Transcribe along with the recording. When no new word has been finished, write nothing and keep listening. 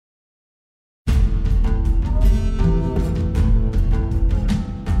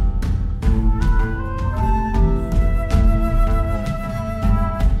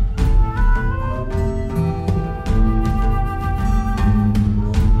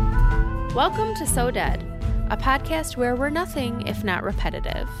Welcome to So Dead, a podcast where we're nothing if not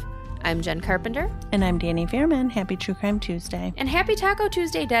repetitive. I'm Jen Carpenter. And I'm Danny Fairman. Happy True Crime Tuesday. And happy Taco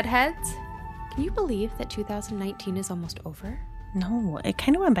Tuesday, Deadheads. Can you believe that 2019 is almost over? No, it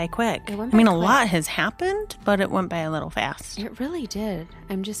kind of went by quick. A lot has happened, but it went by a little fast. It really did.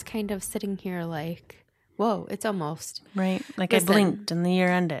 I'm just kind of sitting here like, whoa, it's almost. Right. Like I blinked and the year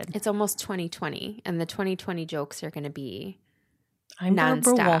ended. It's almost 2020, and the 2020 jokes are going to be I'm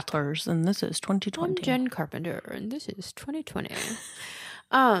nonstop. Barbara Walters, and this is 2020. I'm Jen Carpenter, and this is 2020.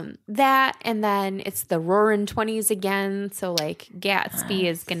 That, and then it's the roaring 20s again. So, like, Gatsby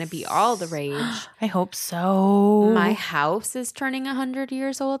is going to be all the rage. I hope so. My house is turning 100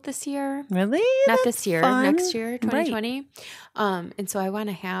 years old this year. Really? Not That's this year, fun. next year, 2020. Right. And so I want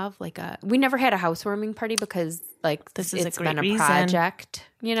to have, like, we never had a housewarming party because, like, it's been a project,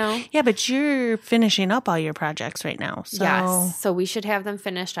 you know? Yeah, but you're finishing up all your projects right now. So. Yes. So we should have them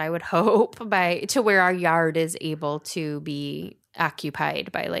finished, I would hope, to where our yard is able to be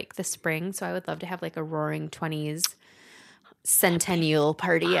occupied by like the spring. So I would love to have like a roaring 20s centennial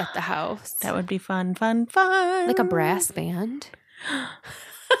party at the house. That would be fun. Like a brass band.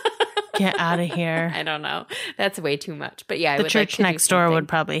 Get out of here. I don't know. That's way too much. But yeah, the church next door would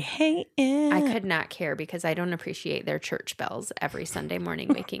probably hate it. I could not care because I don't appreciate their church bells every Sunday morning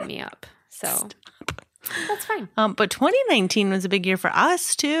waking me up. So that's fine. But 2019 was a big year for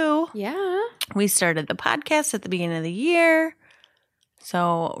us too. Yeah. We started the podcast at the beginning of the year.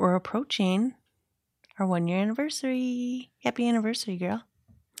 So we're approaching our 1-year anniversary. Happy anniversary, girl.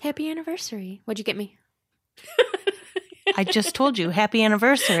 Happy anniversary. What'd you get me? I just told you, happy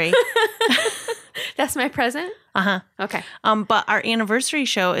anniversary. That's my present? Uh-huh. Okay. But our anniversary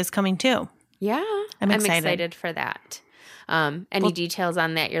show is coming too. Yeah. I'm excited for that. Any details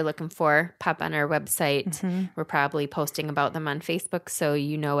on that you're looking for, pop on our website. Mm-hmm. We're probably posting about them on Facebook, so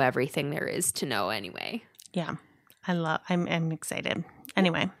you know everything there is to know anyway. Yeah. I'm excited.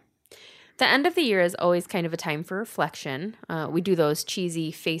 Anyway. The end of the year is always kind of a time for reflection. We do those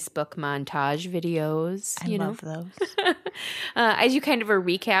cheesy Facebook montage videos. I love those. As you kind of a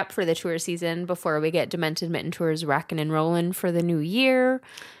recap for the tour season before we get Demented Mitten Tours rocking and rolling for the new year.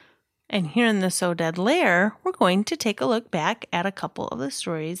 And here in the So Dead Lair, we're going to take a look back at a couple of the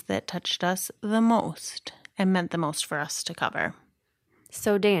stories that touched us the most and meant the most for us to cover.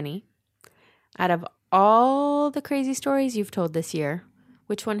 So, Danny, out of all the crazy stories you've told this year,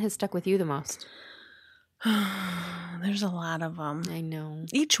 which one has stuck with you the most? There's a lot of them. I know.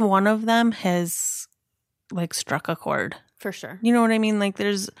 Each one of them has, like, struck a chord. For sure. You know what I mean? Like,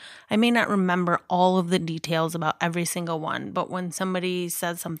 I may not remember all of the details about every single one, but when somebody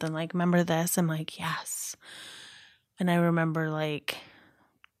says something like, remember this? I'm like, yes. And I remember, like,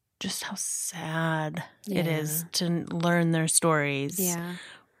 just how sad it is to learn their stories. Yeah.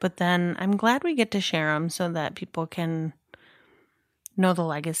 But then I'm glad we get to share them so that people can know the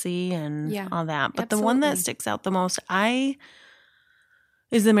legacy and all that. But the one that sticks out the most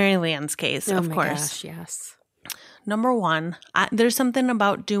is the Mary Lance case, of course. Gosh, yes. Number one, there's something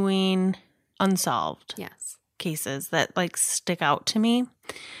about doing unsolved cases that like stick out to me.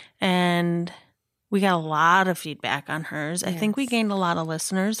 And we got a lot of feedback on hers. I think we gained a lot of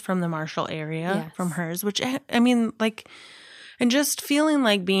listeners from the Marshall area from hers, which I mean, like, and just feeling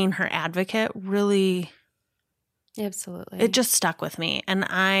like being her advocate really, absolutely, it just stuck with me. And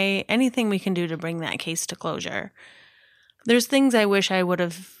anything we can do to bring that case to closure. There's things I wish I would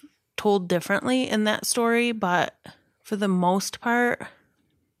have told differently in that story, but for the most part,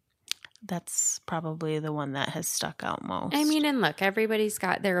 that's probably the one that has stuck out most. I mean, and look, everybody's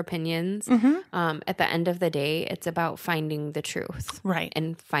got their opinions. Mm-hmm. At the end of the day, it's about finding the truth. Right.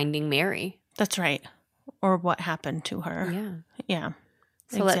 And finding Mary. That's right. Or what happened to her. Yeah. Yeah.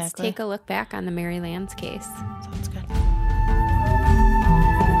 So let's take a look back on the Mary Lance case. Sounds good.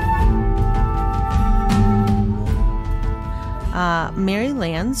 Mary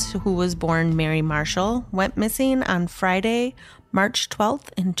Lance, who was born Mary Marshall, went missing on Friday, March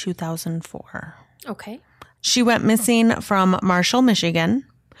 12th in 2004. Okay. She went missing from Marshall, Michigan.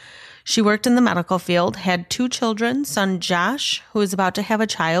 She worked in the medical field, had 2 children, son Josh, who was about to have a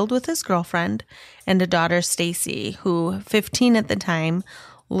child with his girlfriend, and a daughter, Stacy, who, 15 at the time,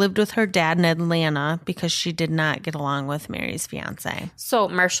 lived with her dad in Atlanta because she did not get along with Mary's fiance. So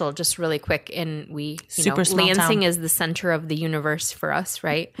Marshall, just really quick, and Super small Lansing town. is the center of the universe for us,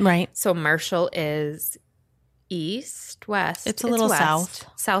 right? Right. So Marshall is east, west. It's a little west, south.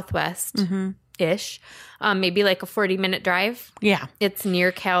 Southwest. Mm-hmm. ish. Maybe like a 40-minute drive. Yeah. It's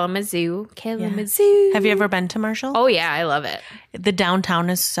near Kalamazoo. Kalamazoo. Yeah. Have you ever been to Marshall? Oh, yeah. I love it. The downtown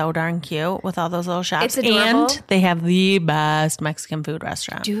is so darn cute with all those little shops. It's adorable. And they have the best Mexican food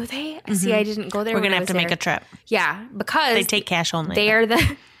restaurant. Do they? See, I didn't go there. We're going to have to make a trip. Yeah, because they take cash only. They are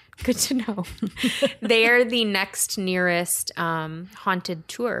the... Good to know. They are the next nearest haunted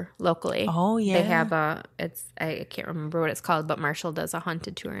tour locally. Oh, yeah. They have I can't remember what it's called, but Marshall does a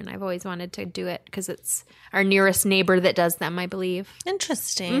haunted tour, and I've always wanted to do it because it's our nearest neighbor that does them, I believe.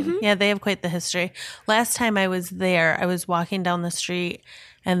 Interesting. Mm-hmm. Yeah, they have quite the history. Last time I was there, I was walking down the street,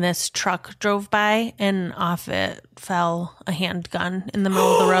 and this truck drove by, and off it fell a handgun in the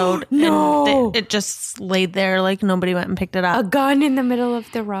middle of the road. No. And it just laid there like nobody went and picked it up. A gun in the middle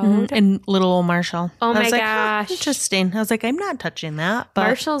of the road? Mm-hmm. In little old Marshall. Oh, my gosh. Huh, interesting. I was like, I'm not touching that. But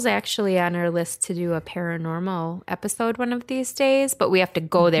Marshall's actually on our list to do a paranormal episode one of these days, but we have to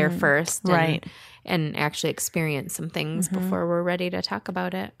go there first. Right. And actually experience some things before we're ready to talk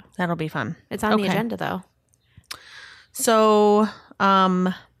about it. That'll be fun. It's on the agenda, though. So,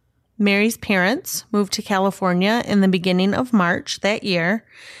 Mary's parents moved to California in the beginning of March that year,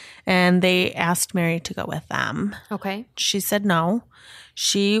 and they asked Mary to go with them. Okay. She said no.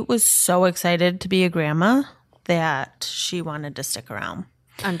 She was so excited to be a grandma that she wanted to stick around.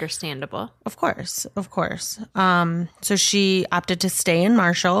 Understandable. Of course. So she opted to stay in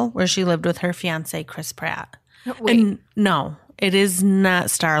Marshall, where she lived with her fiance, Chris Pratt. Wait. And no, it is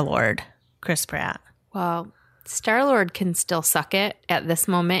not Star-Lord, Chris Pratt. Well, Star-Lord can still suck it at this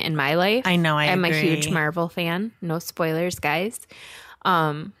moment in my life. I know, I'm a huge Marvel fan. No spoilers, guys.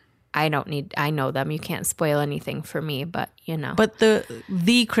 I know them. You can't spoil anything for me, but you know. But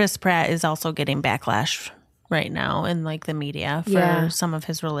the Chris Pratt is also getting backlash right now in like the media for some of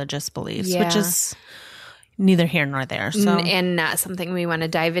his religious beliefs, which is neither here nor there. So and not something we want to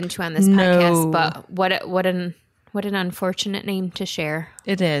dive into on this podcast, but what an unfortunate name to share.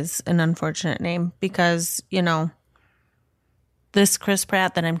 It is an unfortunate name because, you know, this Chris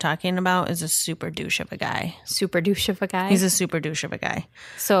Pratt that I'm talking about is a super douche of a guy. Super douche of a guy? He's a super douche of a guy.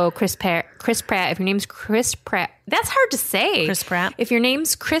 So Chris Pratt, if your name's Chris Pratt, that's hard to say. Chris Pratt. If your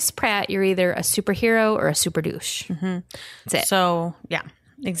name's Chris Pratt, you're either a superhero or a super douche. Mm-hmm. That's it. So, yeah,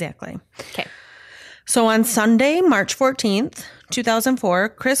 exactly. Okay. So on Sunday, March 14th, 2004,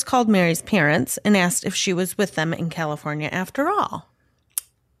 Chris called Mary's parents and asked if she was with them in California after all,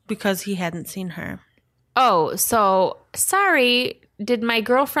 because he hadn't seen her. Oh, so sorry. Did my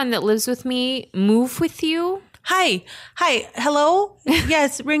girlfriend that lives with me move with you? Hi. Hello?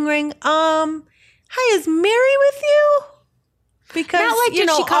 Yes, ring. Hi, is Mary with you? Because, not like, you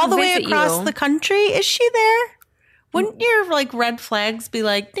know, all the way across you. The country, is she there? Wouldn't your, like, red flags be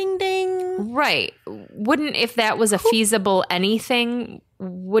like, ding, ding? Right. Wouldn't, if that was a feasible anything,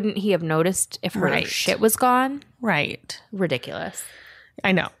 wouldn't he have noticed if her shit was gone? Right. Ridiculous.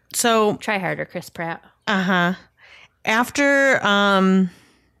 I know. So. Try harder, Chris Pratt. Uh-huh. After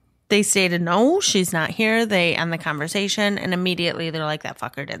they stated, no, she's not here, they end the conversation, and immediately they're like, that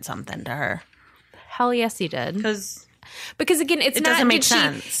fucker did something to her. Hell yes, he did. Because again, it doesn't make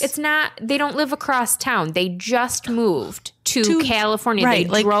sense. It's not, they don't live across town. They just moved to California. Right,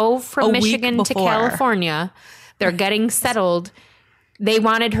 they drove from Michigan to California. They're getting settled. They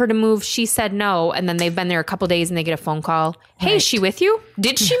wanted her to move. She said no. And then they've been there a couple days and they get a phone call. Hey, is she with you?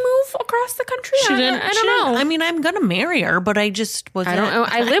 Did she move across the country? She didn't. I don't know. I mean, I'm going to marry her, but I just wasn't. I don't know.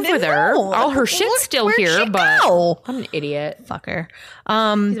 I live with her. All her shit's still here, but I'm an idiot. Fucker.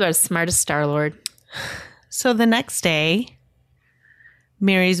 He's about as smart as Star-Lord. So the next day,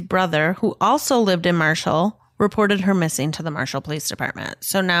 Mary's brother, who also lived in Marshall, reported her missing to the Marshall Police Department.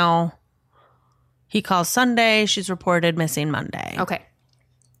 So now he calls Sunday. She's reported missing Monday. Okay.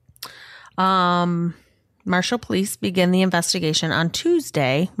 Marshall Police begin the investigation on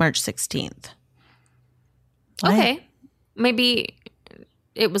Tuesday, March 16th. Okay. Maybe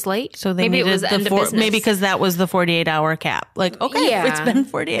it was late. So they maybe needed it was the end of business. Maybe because that was the 48-hour cap. Like, okay, it's been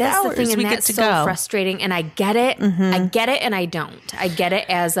 48 that's hours. The thing, and we that's get to so go. Frustrating. And I get it. Mm-hmm. I get it, and I don't. I get it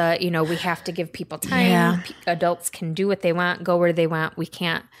as a, you know, we have to give people time. Yeah. Adults can do what they want, go where they want. We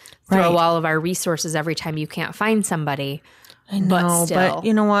can't throw all of our resources every time you can't find somebody. I know, but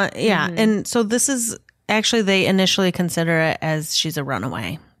you know what? Yeah. Mm-hmm. And so this is actually, they initially consider it as she's a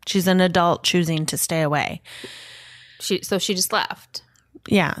runaway. She's an adult choosing to stay away. So she just left.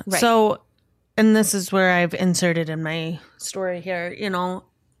 Yeah. Right. So, and this is where I've inserted in my story here, you know,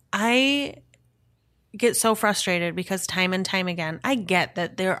 I get so frustrated because time and time again, I get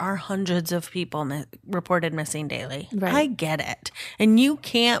that there are hundreds of people reported missing daily. Right. I get it. And you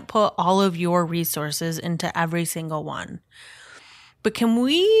can't put all of your resources into every single one. But can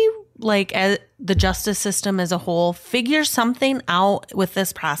we, like, as the justice system as a whole, figure something out with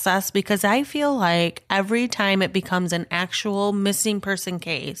this process? Because I feel like every time it becomes an actual missing person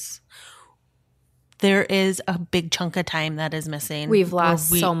case, there is a big chunk of time that is missing. We've lost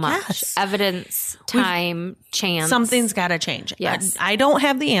so much evidence, time, chance. Something's got to change. Yes. I don't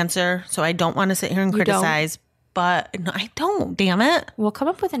have the answer, so I don't want to sit here and criticize. But no, I don't, damn it. We'll come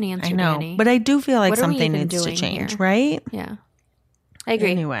up with an answer, I know, Danny. but I do feel like something needs to change, right? Yeah. I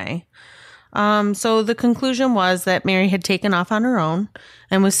agree. Anyway, so the conclusion was that Mary had taken off on her own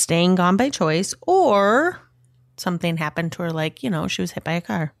and was staying gone by choice, or something happened to her, like, she was hit by a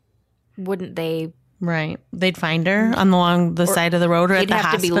car. Wouldn't they? Right. They'd find her along the side of the road or at the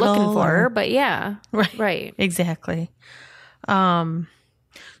hospital. They'd have to be looking for her, but yeah. Right. Exactly.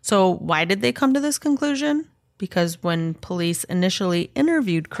 So why did they come to this conclusion? Because when police initially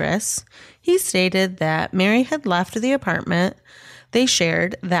interviewed Chris, he stated that Mary had left the apartment they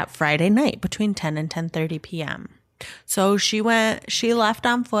shared that Friday night between 10 and 10:30 p.m. So she left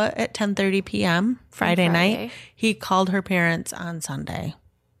on foot at 10:30 p.m. Friday night. He called her parents on Sunday.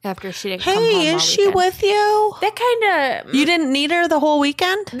 After she didn't come home Hey, is she with you? That kind of... You didn't need her the whole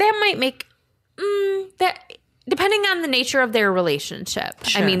weekend? That might make... that depending on the nature of their relationship.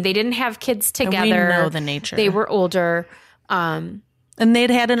 Sure. I mean, they didn't have kids together. And we know the nature. They were older. And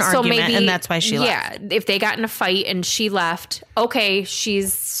they'd had an argument, and that's why she left. Yeah, if they got in a fight and she left, okay,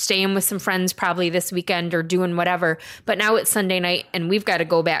 she's staying with some friends probably this weekend or doing whatever. But now it's Sunday night, and we've got to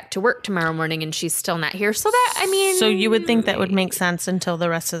go back to work tomorrow morning, and she's still not here. So that, So you would think that would make sense until the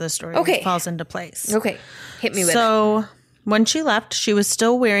rest of the story falls into place. Okay, hit me with it. So when she left, she was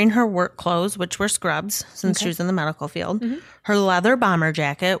still wearing her work clothes, which were scrubs, since she was in the medical field. Mm-hmm. Her leather bomber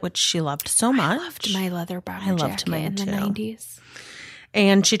jacket, which she loved so much. I loved my leather bomber jacket in the 90s.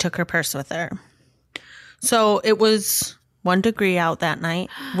 And she took her purse with her. So it was 1 degree out that night,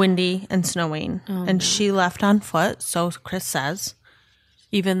 windy and snowing. And she left on foot, so Chris says,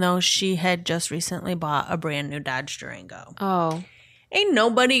 even though she had just recently bought a brand new Dodge Durango. Oh. Ain't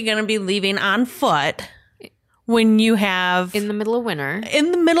nobody going to be leaving on foot when you have... In the middle of winter.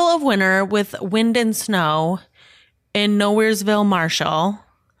 In the middle of winter with wind and snow in Nowheresville, Marshall.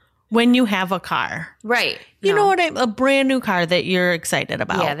 When you have a car. Right. You know what a brand new car that you're excited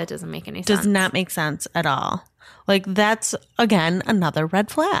about. Yeah, that doesn't make any sense. Does not make sense at all. Like, that's, again, another red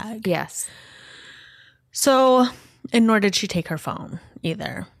flag. Yes. So, and nor did she take her phone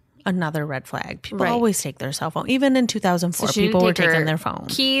either. Another red flag. People always take their cell phone. Even in 2004, people were taking their phone.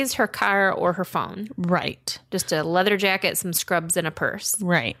 Keys, her car, or her phone. Right. Just a leather jacket, some scrubs, and a purse.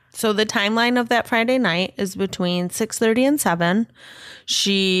 Right. So the timeline of that Friday night is between 6:30 and 7.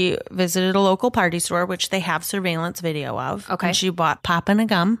 She visited a local party store, which they have surveillance video of. Okay. And she bought pop and a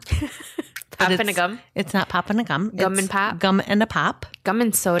gum. Pop and a gum? It's not pop and a gum. Gum and pop? Gum and a pop. Gum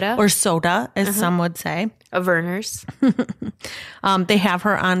and soda? Or soda, as some would say. A Verner's. They have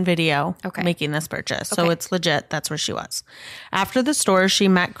her on video making this purchase. So it's legit. That's where she was. After the store, she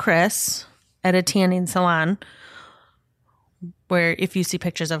met Chris at a tanning salon where if you see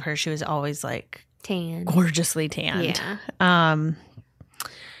pictures of her, she was always like tan, gorgeously tanned. Yeah.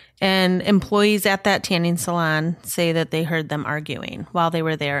 And employees at that tanning salon say that they heard them arguing while they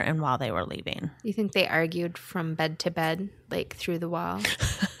were there and while they were leaving. You think they argued from bed to bed, like through the wall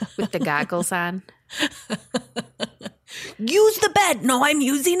with the goggles on? Use the bed. No, I'm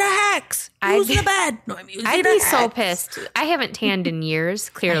using a hex. Use the bed. No, I'm using a hex. I'd be so pissed. I haven't tanned in years.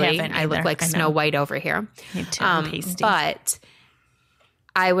 Clearly, I look like Snow White over here. Me too. Pasty. But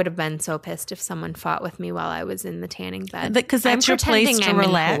I would have been so pissed if someone fought with me while I was in the tanning bed. Because that's your place to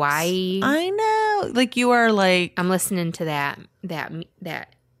relax. In Hawaii. I know. Like you are like... I'm listening to that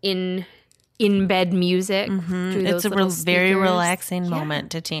in bed music. Mm-hmm. It's a very relaxing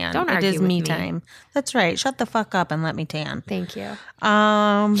moment to tan. Don't argue with me. It is me time. That's right. Shut the fuck up and let me tan. Thank you.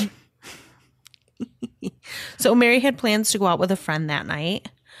 So Mary had plans to go out with a friend that night.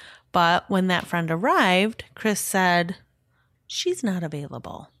 But when that friend arrived, Chris said... She's not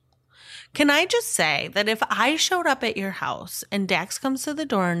available. Can I just say that if I showed up at your house and Dax comes to the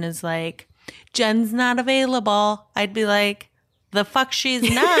door and is like, Jen's not available, I'd be like, the fuck she's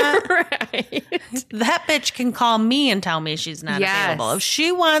not. Right. That bitch can call me and tell me she's not available. If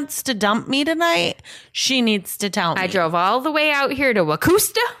she wants to dump me tonight, she needs to tell me. I drove all the way out here to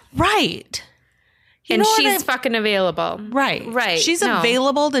Wacusta. Right. And she's fucking available. Right. Right. She's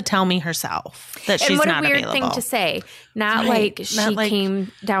available to tell me herself that she's not available. And what a weird thing to say. Not like she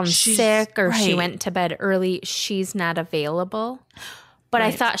came down sick or she went to bed early. She's not available. But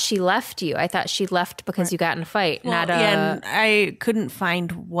I thought she left you. I thought she left because you got in a fight. Well, and I couldn't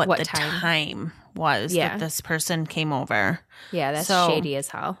find what the time was that this person came over. Yeah, that's shady as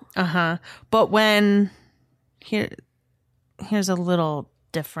hell. But here's a little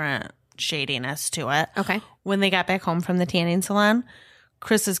different shadiness to it. Okay. When they got back home from the tanning salon,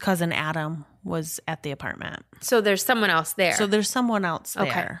 Chris's cousin Adam was at the apartment. So there's someone else there.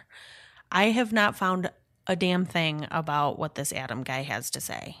 Okay. I have not found a damn thing about what this Adam guy has to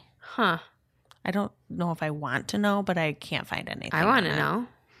say. Huh. I don't know if I want to know, but I can't find anything. I want to know.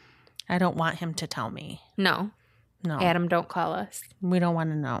 I don't want him to tell me. No. Adam, don't call us. We don't want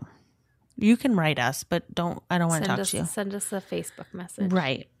to know. You can write us, but I don't want to talk to you. Send us a Facebook message.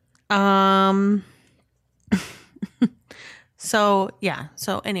 Right. So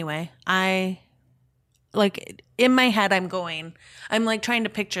anyway, I like in my head, I'm like trying to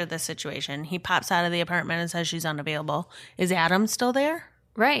picture this situation. He pops out of the apartment and says she's unavailable. Is Adam still there?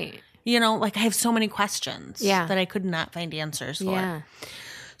 Right. Like I have so many questions that I could not find answers for. Yeah.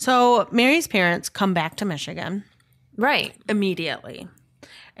 So Mary's parents come back to Michigan. Right. Immediately.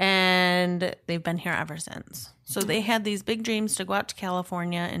 And they've been here ever since. So they had these big dreams to go out to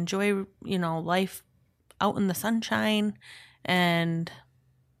California, enjoy, life out in the sunshine, and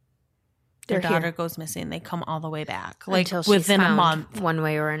their daughter goes missing. They come all the way back, like within a month, one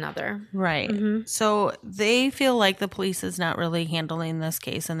way or another. Right. Mm-hmm. So they feel like the police is not really handling this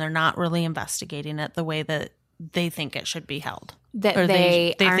case, and they're not really investigating it the way that they think it should be held. That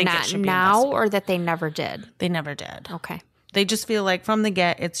they are think not now, or that they never did. They never did. Okay. They just feel like from the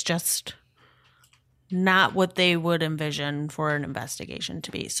get, it's just not what they would envision for an investigation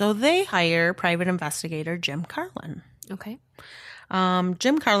to be. So they hire private investigator Jim Carlin. Okay.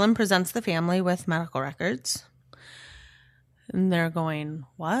 Jim Carlin presents the family with medical records. And they're going,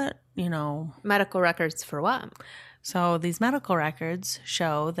 what? Medical records for what? So these medical records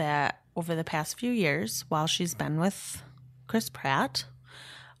show that over the past few years, while she's been with Chris Pratt,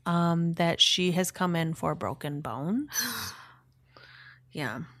 that she has come in for broken bones.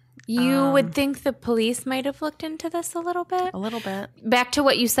 Yeah. You would think the police might have looked into this a little bit. A little bit. Back to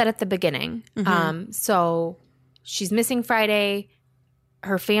what you said at the beginning. Mm-hmm. So she's missing Friday.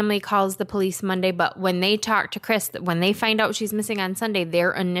 Her family calls the police Monday. But when they talk to Chris, when they find out she's missing on Sunday,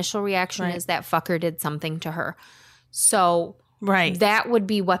 their initial reaction is that fucker did something to her. So that would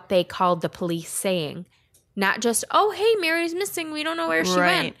be what they called the police saying. Not just, oh, hey, Mary's missing. We don't know where she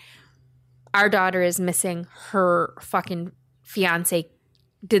went. Our daughter is missing. Her fucking fiance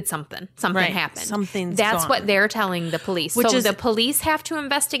did something. Something happened. That's what they're telling the police. The police have to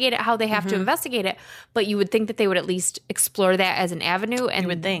investigate it how they have to investigate it, but you would think that they would at least explore that as an avenue, and you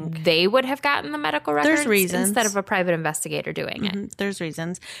would think they would have gotten the medical records. There's reasons. Instead of a private investigator doing it. There's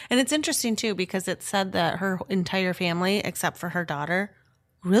reasons. And it's interesting, too, because it said that her entire family, except for her daughter,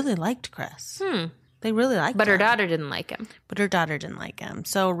 really liked Chris. They really liked him. But her daughter didn't like him.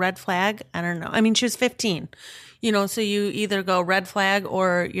 So red flag, I don't know. I mean, she was 15. So you either go red flag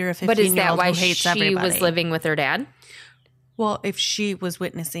or you're a 15-year-old who hates everybody. But is that why she was living with her dad? Well, if she was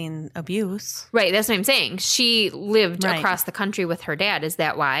witnessing abuse. Right, that's what I'm saying. She lived across the country with her dad. Is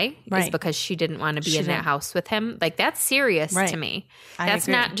that why? Right. Is because she didn't want to be in that house with him? Like, that's serious to me. That's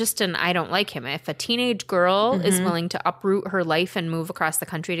not just I don't like him. If a teenage girl is willing to uproot her life and move across the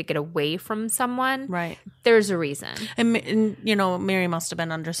country to get away from someone, there's a reason. And Mary must have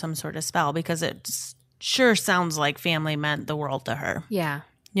been under some sort of spell, because it sure sounds like family meant the world to her. Yeah.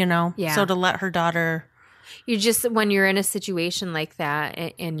 Yeah. So to let her daughter... You just, when you're in a situation like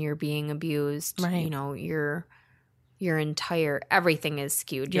that and you're being abused, your entire, everything is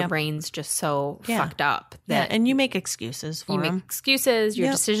skewed. Your brain's just so fucked up. And you make excuses for them. You make excuses.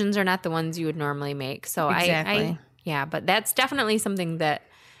 Your decisions are not the ones you would normally make. So exactly. But that's definitely something that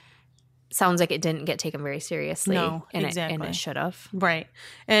sounds like it didn't get taken very seriously. No, and exactly. It should have. Right.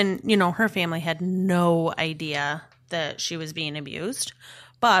 And, her family had no idea that she was being abused.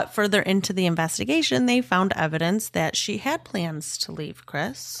 But further into the investigation, they found evidence that she had plans to leave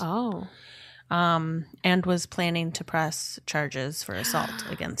Chris. Oh. And was planning to press charges for assault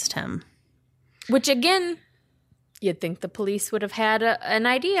against him. Which, again, you'd think the police would have had an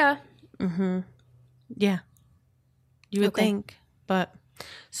idea. Mm-hmm. Yeah. You would think. But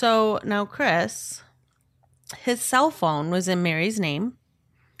so now Chris, his cell phone was in Mary's name.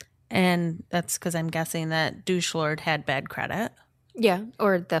 And that's because I'm guessing that douche lord had bad credit. Yeah,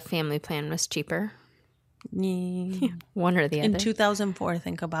 or the family plan was cheaper. Yeah. One or the other. In 2004,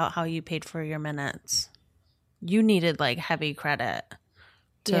 think about how you paid for your minutes. You needed heavy credit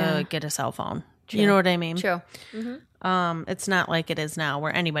to get a cell phone. True. You know what I mean? True. Mm-hmm. It's not like it is now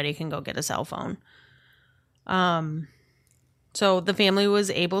where anybody can go get a cell phone. So the family was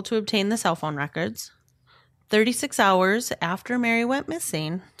able to obtain the cell phone records 36 hours after Mary went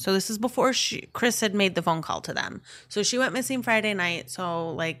missing. So this is before Chris had made the phone call to them. So she went missing Friday night. So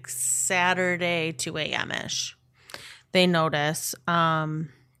like Saturday, 2 a.m.-ish. They notice that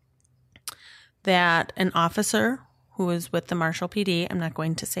an officer who was with the Marshall PD, I'm not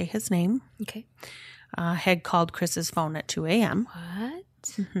going to say his name. Okay. Had called Chris's phone at 2 a.m. What?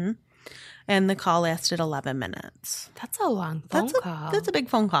 Mm-hmm. And the call lasted 11 minutes. That's a long phone call. That's a big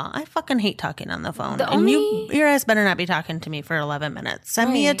phone call. I fucking hate talking on the phone. Your ass better not be talking to me for 11 minutes.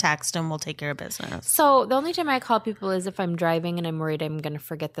 Send me a text and we'll take care of business. So the only time I call people is if I'm driving and I'm worried I'm going to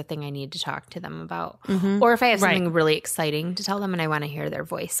forget the thing I need to talk to them about. Mm-hmm. Or if I have something really exciting to tell them and I want to hear their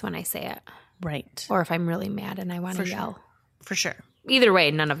voice when I say it. Right. Or if I'm really mad and I want to yell. For sure. Either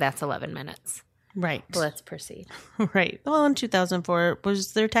way, none of that's 11 minutes. Right. Well, let's proceed. Right. Well, in 2004,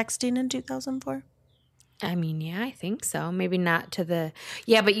 was there texting in 2004? I mean, yeah, I think so. Maybe not to the...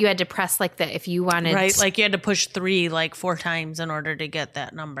 Yeah, but you had to press like the... If you wanted... Right, like you had to push 3 like 4 times in order to get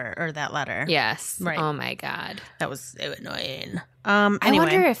that number or that letter. Yes. Right. Oh, my God. That was annoying. Anyway. I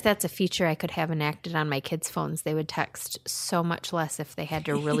wonder if that's a feature I could have enacted on my kids' phones. They would text so much less if they had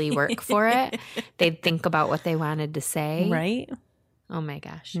to really work for it. They'd think about what they wanted to say. Right. Oh, my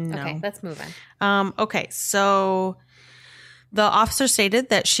gosh. No. Okay, let's move on. Okay, so the officer stated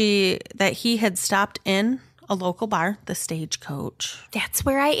that he had stopped in a local bar, the Stagecoach. That's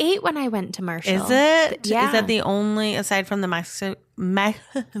where I ate when I went to Marshall. Is it? Yeah. Is that the only, aside from the Mexican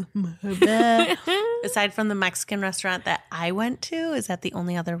restaurant that I went to, is that the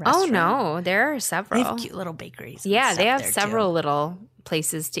only other restaurant? Oh, no. There are several. They have cute little bakeries. Yeah, they have several little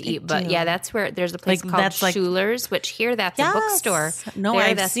places to eat. But yeah, that's where there's a place called Schuler's, which here that's a bookstore. No,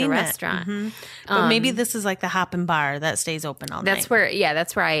 that's seen a restaurant. Mm-hmm. But maybe this is like the Hop and Bar that stays open all night. That's where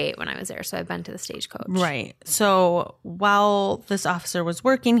I ate when I was there. So I've been to the Stagecoach. Right. So while this officer was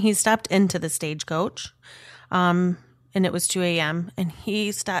working, he stopped into the Stagecoach. And it was 2 a.m. And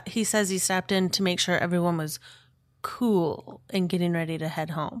he says he stopped in to make sure everyone was cool and getting ready to head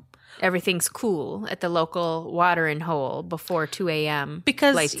home. Everything's cool at the local watering hole before 2 a.m.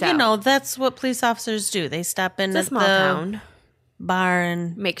 Because, that's what police officers do. They stop in at small town bar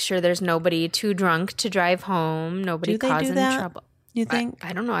and make sure there's nobody too drunk to drive home, nobody causing trouble. You think?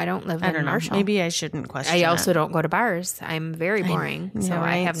 I don't know. I don't live in Marshall. Maybe I shouldn't question I also don't go to bars. I'm very boring. So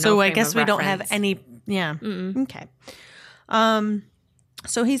I have no So I guess we don't have any. Yeah. Mm-mm. Okay.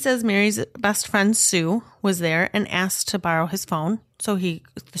 So he says Mary's best friend Sue was there and asked to borrow his phone so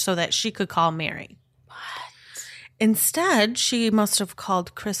that she could call Mary. What? Instead, she must have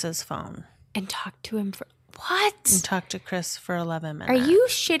called Chris's phone and talked to him for what? And talked to Chris for 11 minutes. Are you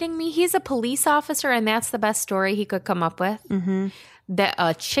shitting me? He's a police officer, and that's the best story he could come up with. Mm-hmm. That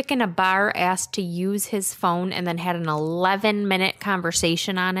a chick in a bar asked to use his phone and then had an 11-minute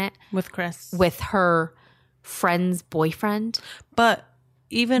conversation on it with Chris, with her friend's boyfriend. But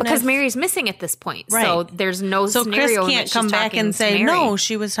even because Mary's missing at this point, right. So there's no scenario. Chris can't come back and say no.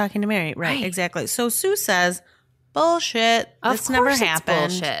 She was talking to Mary, right? Exactly. So Sue says, "Bullshit. This never happened.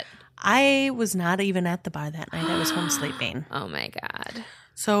 Bullshit. I was not even at the bar that night. I was home sleeping." Oh my God.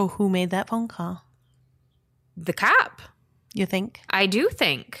 So who made that phone call? The cop. You think? I do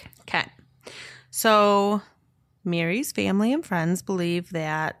think. Okay. So Mary's family and friends believe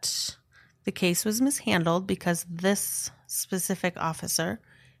that the case was mishandled because this specific officer,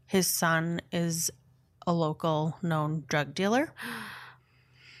 his son, is a local known drug dealer.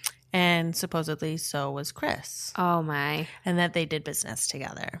 And supposedly so was Chris. Oh my. And that they did business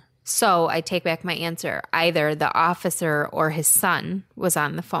together. So I take back my answer. Either the officer or his son was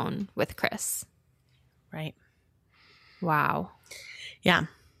on the phone with Chris. Right. Wow. Yeah.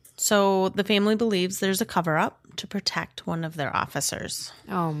 So the family believes there's a cover-up to protect one of their officers.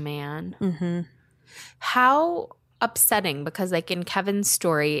 Oh, man. Mm-hmm. How upsetting, because like in Kevin's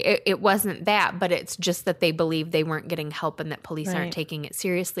story, it wasn't that, but it's just that they believe they weren't getting help and that police aren't taking it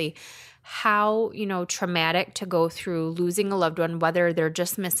seriously. How, traumatic to go through losing a loved one, whether they're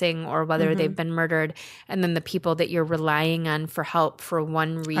just missing or whether they've been murdered, and then the people that you're relying on for help for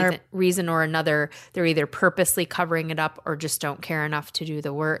one reason or another, they're either purposely covering it up or just don't care enough to do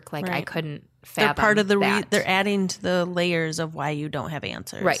the work. Like I couldn't fathom They're part of that. They're adding to the layers of why you don't have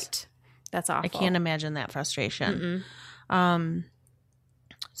answers. Right. That's awful. I can't imagine that frustration.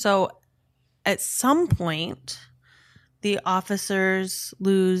 So at some point, the officers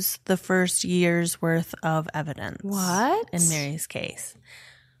lose the first year's worth of evidence. What? In Mary's case.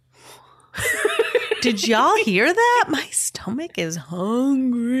 Did y'all hear that? My stomach is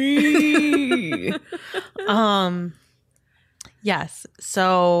hungry. Yes.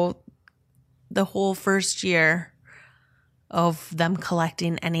 So the whole first year of them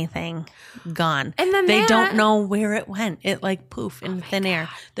collecting anything gone. And then they don't know where it went. It like poof in thin air.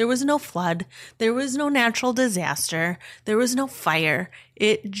 There was no flood. There was no natural disaster. There was no fire.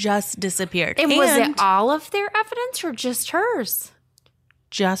 It just disappeared. And was it all of their evidence or just hers?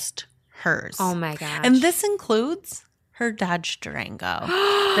 Just hers. Oh my gosh. And this includes her Dodge Durango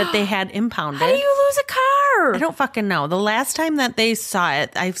that they had impounded. How do you lose a car? I don't fucking know. The last time that they saw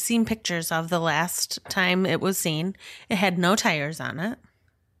it, I've seen pictures of the last time it was seen. It had no tires on it.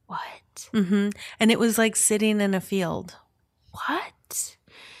 What? Mm-hmm. And it was like sitting in a field. What?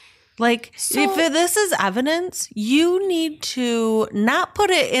 Like, if this is evidence, you need to not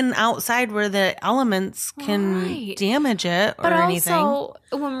put it in outside where the elements can damage it or anything. But also,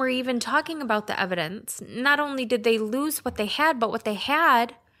 when we're even talking about the evidence, not only did they lose what they had, but what they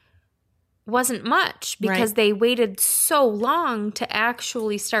had wasn't much because they waited so long to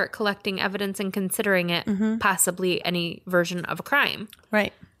actually start collecting evidence and considering it possibly any version of a crime.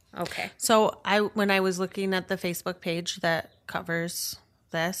 Right. Okay. So when I was looking at the Facebook page that covers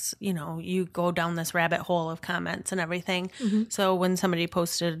this, you know, you go down this rabbit hole of comments and everything. Mm-hmm. So when somebody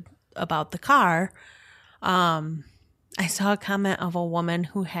posted about the car, I saw a comment of a woman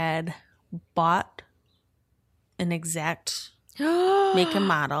who had bought an exact make and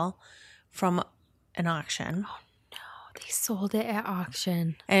model from an auction. Oh no, they sold it at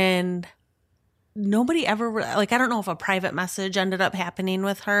auction. And nobody ever, like, I don't know if a private message ended up happening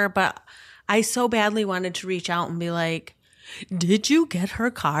with her, but I so badly wanted to reach out and be like, did you get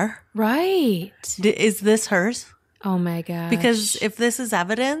her car? Right. Is this hers? Oh my gosh. Because if this is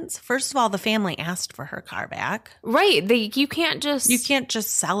evidence, first of all, the family asked for her car back. Right. You can't just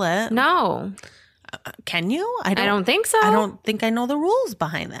sell it. No. Can you? I don't think so. I don't think I know the rules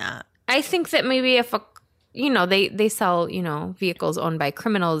behind that. I think that maybe if they sell, vehicles owned by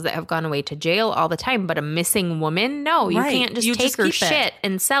criminals that have gone away to jail all the time, but a missing woman, no, you can't just take her shit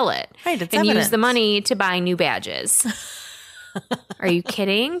and sell it. Right, it's and evidence. Use the money to buy new badges. Are you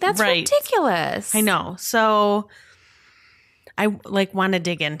kidding? That's ridiculous. I know. So I want to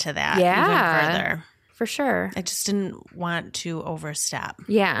dig into that even further. For sure. I just didn't want to overstep.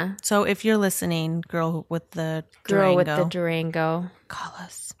 Yeah. So if you're listening, girl with the Durango, call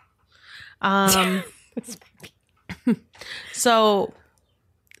us. So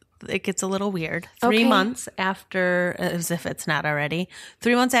it gets a little weird. 3 months after, as if it's not already,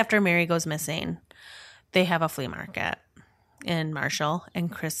 3 months after Mary goes missing, they have a flea market in Marshall,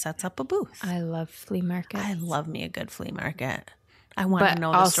 and Chris sets up a booth. I love flea markets. I love me a good flea market. I want to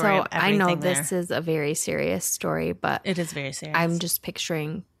know the story of everything. I know this is a very serious story, but it is very serious. I'm just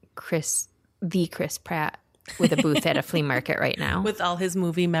picturing Chris Pratt with a booth at a flea market right now. With all his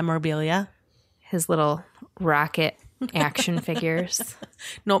movie memorabilia. His little rocket action figures.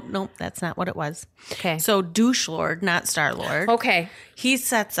 Nope, that's not what it was. Okay. So Douche Lord, not Star Lord. Okay. He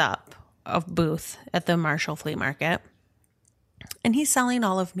sets up a booth at the Marshall Flea Market, and he's selling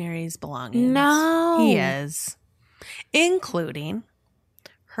all of Mary's belongings. No. He is. Including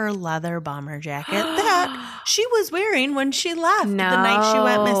her leather bomber jacket that she was wearing when she left the night she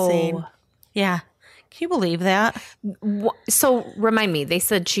went missing. Yeah. Can you believe that? So remind me, they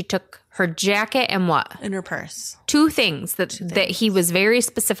said she took her jacket and what? In her purse. Two things that he was very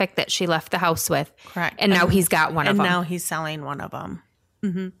specific that she left the house with. Correct. And now he's got one of them. And now he's selling one of them.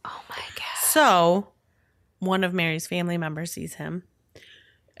 Mm-hmm. Oh my God. So one of Mary's family members sees him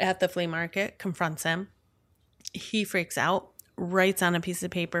at the flea market, confronts him. He freaks out, writes on a piece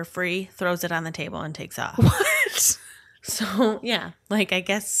of paper, free, throws it on the table, and takes off. What? So, yeah, I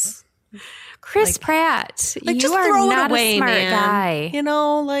guess... Chris Pratt, you just are throw not it away, a smart man. guy. Come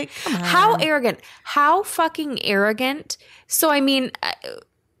on. How arrogant. How fucking arrogant. So, I mean,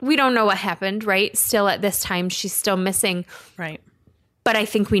 we don't know what happened, right? Still at this time, she's still missing. Right. But I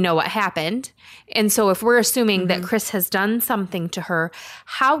think we know what happened. And so if we're assuming that Chris has done something to her,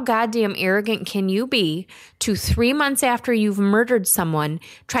 how goddamn arrogant can you be to 3 months after you've murdered someone,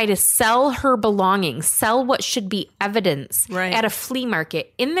 try to sell her belongings, sell what should be evidence at a flea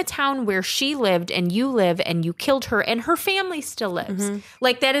market in the town where she lived and you killed her and her family still lives.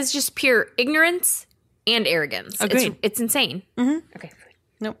 Like, that is just pure ignorance and arrogance. Agreed. It's insane. Okay.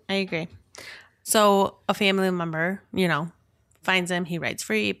 Nope, I agree. So a family member, finds him, he writes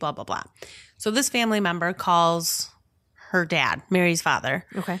free, blah, blah, blah. So this family member calls her dad, Mary's father.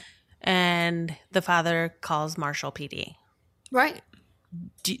 Okay. And the father calls Marshall PD. Right.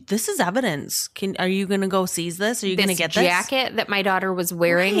 This is evidence. Are you going to go seize this? Are you going to get this? This jacket that my daughter was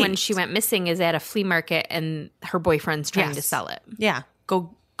wearing when she went missing is at a flea market and her boyfriend's trying to sell it. Yeah.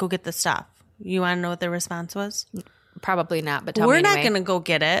 Go get the stuff. You want to know what their response was? Probably not, but tell me We're anyway. not going to go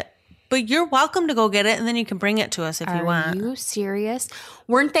get it. But you're welcome to go get it, and then you can bring it to us if you want. Are you serious?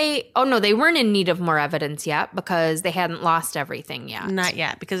 Weren't they? Oh, no, they weren't in need of more evidence yet because they hadn't lost everything yet. Not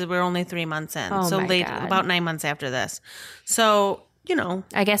yet, because we're only 3 months in. Oh, so my late, God. about 9 months after this. So,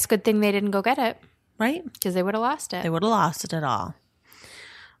 I guess good thing they didn't go get it. Right? Because they would have lost it. They would have lost it at all.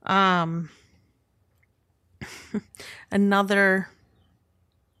 Another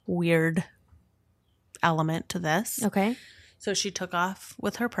weird element to this. Okay. So she took off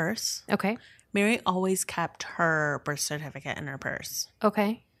with her purse. Okay. Mary always kept her birth certificate in her purse.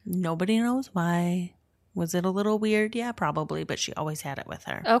 Okay. Nobody knows why. Was it a little weird? Yeah, probably, but she always had it with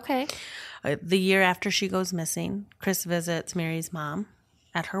her. Okay. The year after she goes missing, Chris visits Mary's mom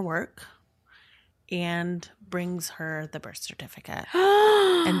at her work and brings her the birth certificate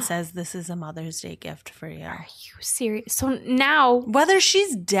and says, this is a Mother's Day gift for you. Are you serious? So now, whether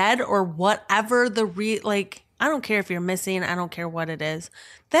she's dead or whatever I don't care if you're missing. I don't care what it is.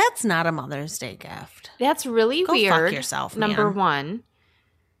 That's not a Mother's Day gift. That's really Go weird. Fuck yourself, Number man. one.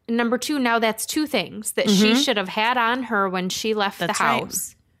 And number two, now that's two things that she should have had on her when she left the house.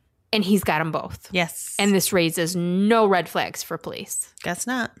 Right. And he's got them both. Yes. And this raises no red flags for police. Guess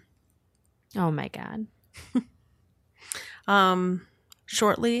not. Oh, my God.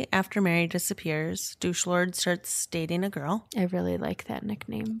 Shortly after Mary disappears, Douche Lord starts dating a girl. I really like that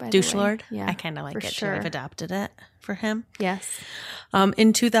nickname, by Douche the way. Lord? Yeah. I kind of like it, sure. too. I've adopted it for him. Yes.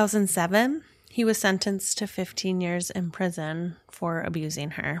 In 2007, he was sentenced to 15 years in prison for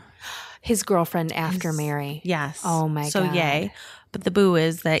abusing her. His girlfriend after Mary. Yes. Oh, my God. So, yay. But the boo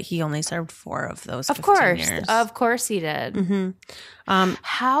is that he only served 4 of those 15 years. Of course he did. Mm-hmm.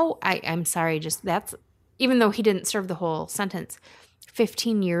 I'm sorry, just that's, even though he didn't serve the whole sentence,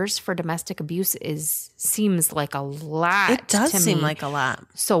 15 years for domestic abuse seems like a lot. It does to seem me. like a lot.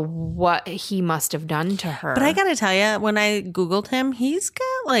 So what he must have done to her. But I got to tell you, when I Googled him, he's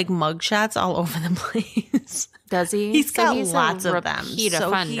got like mugshots all over the place. Does he? He's got lots of them. Repeat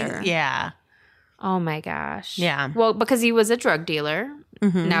offender. Yeah. Oh my gosh. Yeah. Well, because he was a drug dealer.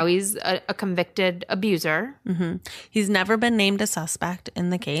 Mm-hmm. Now he's a convicted abuser. Mm-hmm. He's never been named a suspect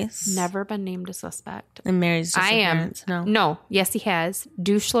in the case. Never been named a suspect. And Mary's disappearance. No. Yes, he has.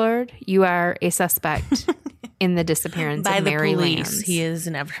 Douche Lord, you are a suspect in the disappearance by of Mary the police. Lance. He has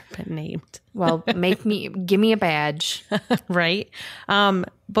never been named. Well, give me a badge. Right.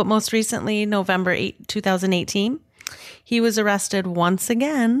 But most recently, November 8, 2018, he was arrested once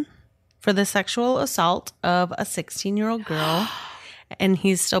again for the sexual assault of a 16-year-old girl. And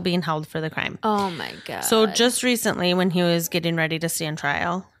he's still being held for the crime. Oh, my God. So just recently, when he was getting ready to stand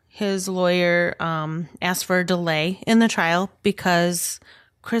trial, his lawyer asked for a delay in the trial because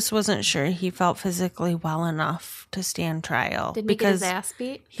Chris wasn't sure he felt physically well enough to stand trial. Didn't he get his ass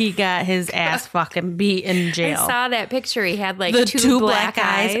beat? He got his ass fucking beat in jail. I saw that picture. He had like the two black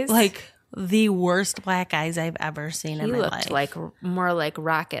eyes. Like the worst black eyes I've ever seen in my life. He looked like more like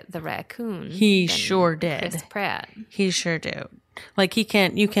Rocket the raccoon. He sure did. Chris Pratt. He sure did. Like you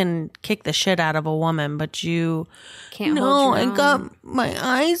can kick the shit out of a woman, but you can't hold your own. I got my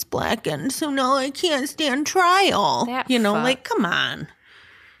eyes blackened, so now I can't stand trial. Like come on.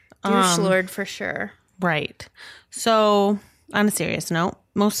 Douche Lord for sure. Right. So on a serious note,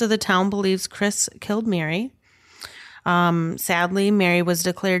 most of the town believes Chris killed Mary. Sadly, Mary was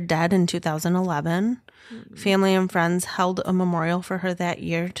declared dead in 2011. Family and friends held a memorial for her that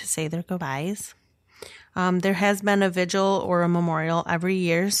year to say their goodbyes. There has been a vigil or a memorial every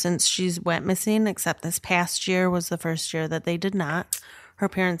year since she went missing, except this past year was the first year that they did not. Her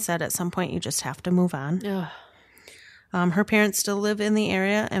parents said at some point you just have to move on. Her parents still live in the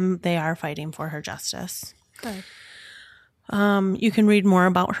area, and they are fighting for her justice. Good. You can read more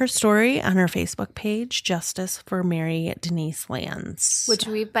about her story on her Facebook page, Justice for Mary Denise Lance. Which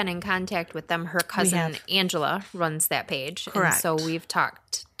we've been in contact with them. Her cousin Angela runs that page. Correct. And so we've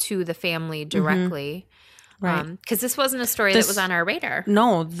talked to the family directly. Right. Because this wasn't a story that was on our radar.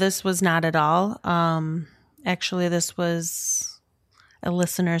 No, this was not at all. Actually, this was a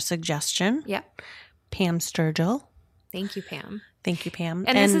listener suggestion. Yep. Pam Sturgill. Thank you, Pam. Thank you, Pam.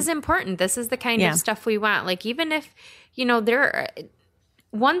 And this is important. This is the kind of stuff we want. Like, even if,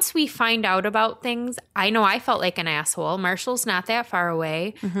 once we find out about things, I know I felt like an asshole. Marshall's not that far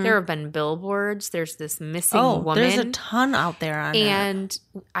away. Mm-hmm. There have been billboards. There's this missing woman. There's a ton out there on it. And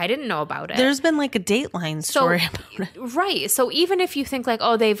I didn't know about it. There's been like a Dateline story about it. Right. So even if you think like,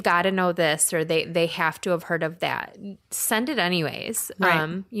 oh, they've got to know this or they have to have heard of that, send it anyways.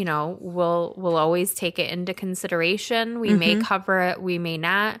 Right. We'll always take it into consideration. We may cover it, we may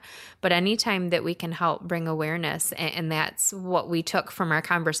not. But anytime that we can help bring awareness, and that's what we took from our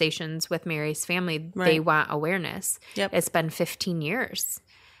conversations with Mary's family, they want awareness. Yep. It's been 15 years.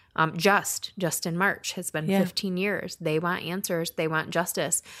 Just in March has been 15 years. They want answers. They want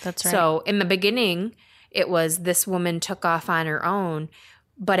justice. That's right. So in the beginning, it was this woman took off on her own.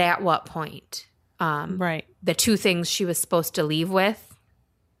 But at what point? Right. The two things she was supposed to leave with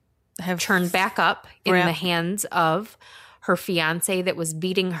have turned back up in the hands of her fiance that was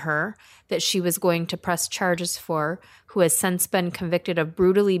beating her, that she was going to press charges for, who has since been convicted of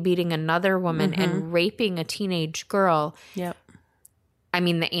brutally beating another woman and raping a teenage girl. Yep. I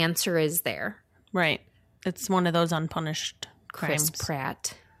mean, the answer is there. Right. It's one of those unpunished crimes. Chris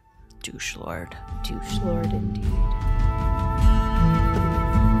Pratt. Douche lord. Douche lord, indeed.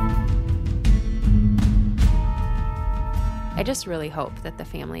 I just really hope that the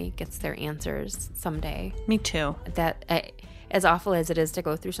family gets their answers someday. Me too. That, as awful as it is to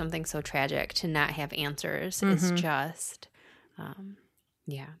go through something so tragic, to not have answers is just,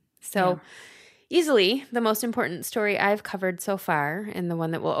 So easily the most important story I've covered so far, and the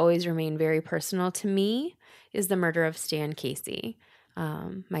one that will always remain very personal to me, is the murder of Stan Casey,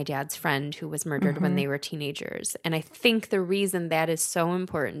 my dad's friend who was murdered when they were teenagers. And I think the reason that is so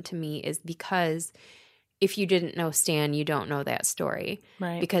important to me is because if you didn't know Stan, you don't know that story.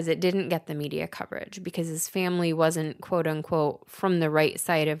 Right. Because it didn't get the media coverage, because his family wasn't, quote unquote, from the right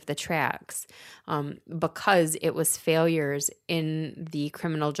side of the tracks, because it was failures in the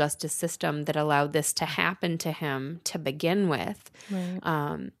criminal justice system that allowed this to happen to him to begin with.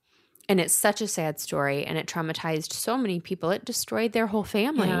 Right. And it's such a sad story, and it traumatized so many people. It destroyed their whole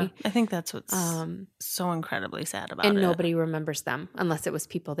family. Yeah, I think that's what's so incredibly sad about it. And nobody remembers them unless it was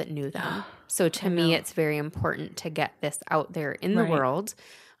people that knew them. So to me, it's very important to get this out there in the world.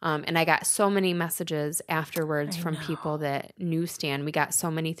 And I got so many messages afterwards from people that knew Stan. We got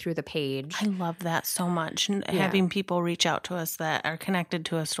so many through the page. I love that so much. And having people reach out to us that are connected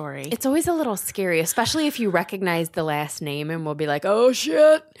to a story. It's always a little scary, especially if you recognize the last name and we'll be like, oh,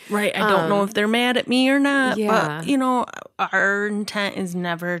 shit. Right. I don't know if they're mad at me or not. Yeah. But, our intent is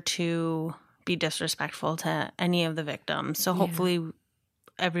never to be disrespectful to any of the victims. So hopefully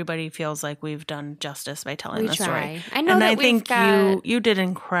everybody feels like we've done justice by telling the story. I know, and I think you did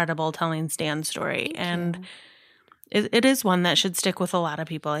incredible telling Stan's story, and it is one that should stick with a lot of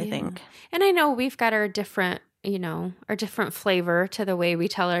people, I think. And I know we've got our different, our different flavor to the way we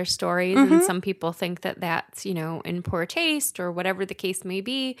tell our stories, and some people think that that's, in poor taste or whatever the case may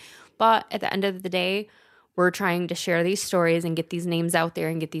be. But at the end of the day, we're trying to share these stories and get these names out there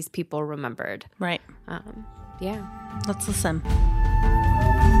and get these people remembered. Right. Let's listen.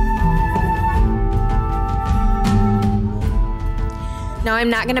 Now,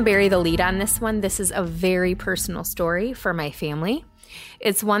 I'm not going to bury the lead on this one. This is a very personal story for my family.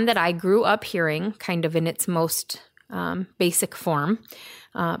 It's one that I grew up hearing kind of in its most basic form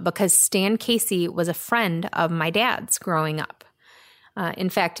because Stan Casey was a friend of my dad's growing up. In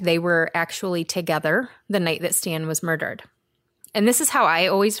fact, they were actually together the night that Stan was murdered. And this is how I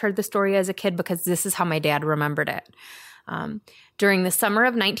always heard the story as a kid, because this is how my dad remembered it. During the summer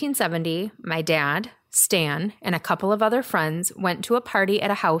of 1970, my dad, Stan, and a couple of other friends went to a party at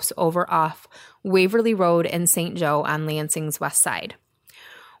a house over off Waverly Road in St. Joe on Lansing's west side.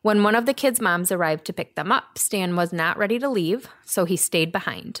 When one of the kids' moms arrived to pick them up, Stan was not ready to leave, so he stayed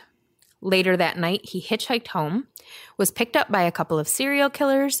behind. Later that night, he hitchhiked home, was picked up by a couple of serial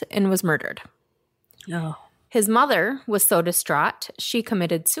killers, and was murdered. Oh. His mother was so distraught, she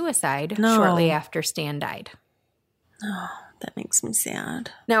committed suicide shortly after Stan died. Oh, that makes me sad.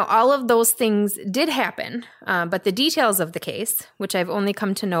 Now, all of those things did happen, but the details of the case, which I've only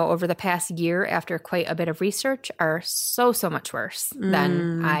come to know over the past year after quite a bit of research, are so much worse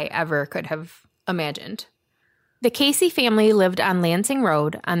than I ever could have imagined. The Casey family lived on Lansing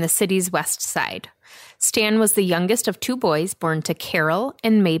Road on the city's west side. Stan was the youngest of two boys born to Carol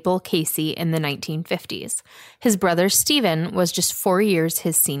and Mabel Casey in the 1950s. His brother Stephen was just 4 years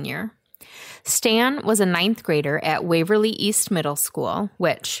his senior. Stan was a 9th grader at Waverly East Middle School,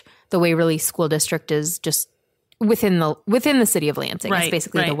 which the Waverly School District is just within the city of Lansing. It's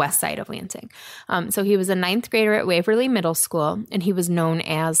basically the west side of Lansing. So he was a 9th grader at Waverly Middle School, and he was known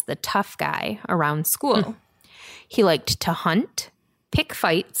as the tough guy around school. He liked to hunt, pick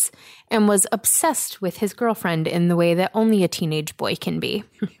fights, and was obsessed with his girlfriend in the way that only a teenage boy can be.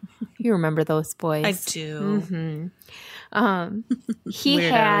 You remember those boys? I do. Mm-hmm. He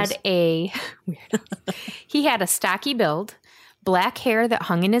had a stocky build, black hair that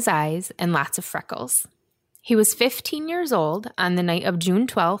hung in his eyes, and lots of freckles. He was 15 years old on the night of June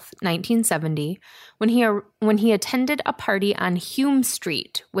 12th, 1970, when he attended a party on Hume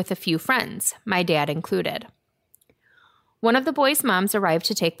Street with a few friends, my dad included. One of the boys' moms arrived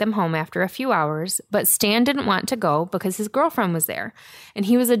to take them home after a few hours, but Stan didn't want to go because his girlfriend was there, and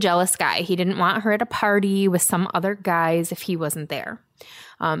he was a jealous guy. He didn't want her at a party with some other guys if he wasn't there.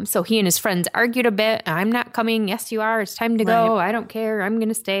 So he and his friends argued a bit. I'm not coming. Yes, you are. It's time to go. I don't care. I'm going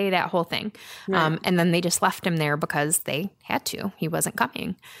to stay. That whole thing. Right. And then they just left him there because they had to. He wasn't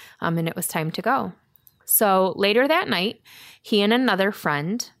coming. And it was time to go. So later that night, he and another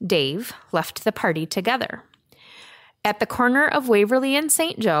friend, Dave, left the party together. At the corner of Waverly and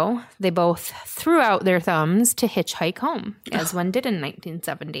St. Joe, they both threw out their thumbs to hitchhike home, as one did in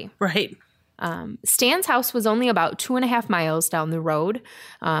 1970. Right. Stan's house was only about 2.5 miles down the road,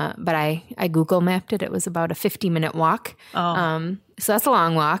 but I Google mapped it. It was about a 50-minute walk. Oh. So that's a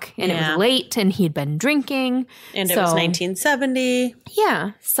long walk, and it was late, and he'd been drinking. And it was 1970.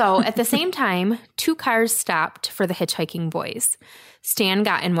 Yeah. So at the same time, 2 cars stopped for the hitchhiking boys. Stan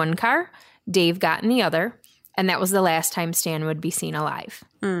got in one car, Dave got in the other, and that was the last time Stan would be seen alive.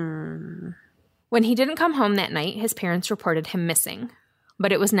 When he didn't come home that night, his parents reported him missing.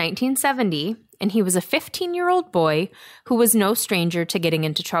 But it was 1970, and he was a 15-year-old boy who was no stranger to getting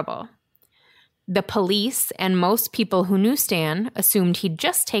into trouble. The police and most people who knew Stan assumed he'd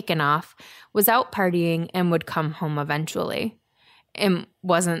just taken off, was out partying, and would come home eventually. And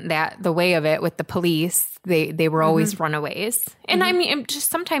wasn't that the way of it with the police? They were always runaways. And I mean, just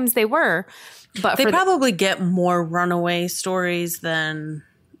sometimes they were. But they probably get more runaway stories than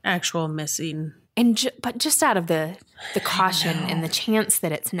actual missing. But just out of the caution and the chance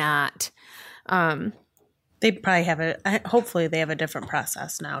that it's not. They probably have hopefully they have a different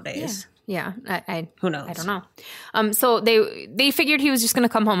process nowadays. Yeah. Who knows? I don't know. So they figured he was just going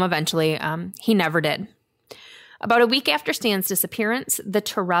to come home eventually. He never did. About a week after Stan's disappearance, the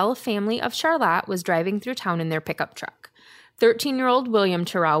Terrell family of Charlotte was driving through town in their pickup truck. 13-year-old William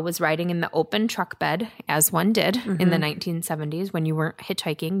Terrell was riding in the open truck bed, as one did in the 1970s. When you weren't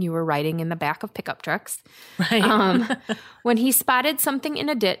hitchhiking, you were riding in the back of pickup trucks. Right. When he spotted something in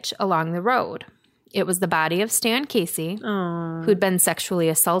a ditch along the road. It was the body of Stan Casey, who'd been sexually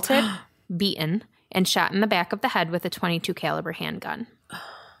assaulted, beaten, and shot in the back of the head with a .22 caliber handgun.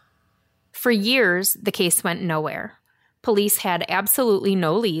 For years, the case went nowhere. Police had absolutely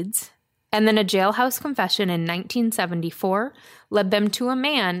no leads. And then a jailhouse confession in 1974 led them to a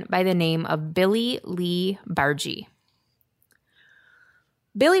man by the name of Billy Lee Bargee.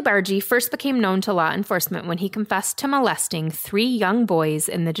 Billy Bargee first became known to law enforcement when he confessed to molesting 3 young boys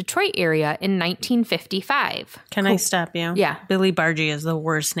in the Detroit area in 1955. Can I stop you? Yeah. Billy Bargee is the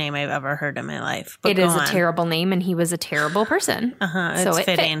worst name I've ever heard in my life. But it is a terrible name, and he was a terrible person. It's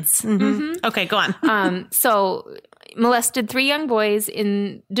fitting. Okay, go on. So molested 3 young boys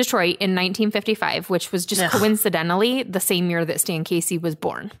in Detroit in 1955, which was just coincidentally the same year that Stan Casey was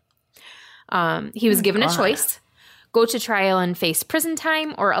born. He was given a choice: go to trial and face prison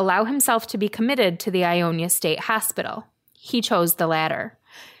time, or allow himself to be committed to the Ionia State Hospital. He chose the latter.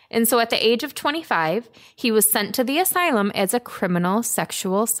 And so at the age of 25, he was sent to the asylum as a criminal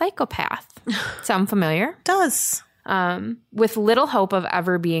sexual psychopath. Sound familiar? It does. With little hope of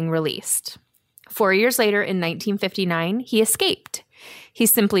ever being released. 4 years later, in 1959, he escaped. He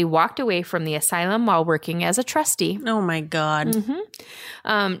simply walked away from the asylum while working as a trustee. Oh, my God.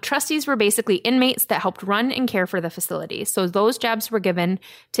 Trustees were basically inmates that helped run and care for the facility. So those jobs were given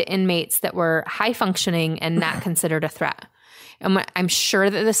to inmates that were high-functioning and not considered a threat. And I'm sure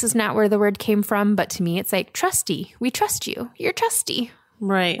that this is not where the word came from, but to me, it's like, trustee. We trust you. You're trustee.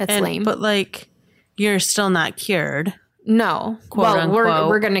 Right. That's lame. But, like, you're still not cured. No. Quote, unquote.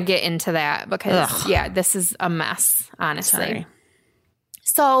 We're going to get into that because, this is a mess, honestly. Sorry.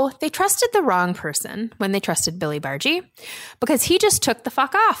 So they trusted the wrong person when they trusted Billy Bargee because he just took the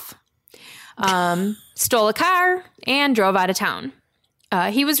fuck off, stole a car, and drove out of town.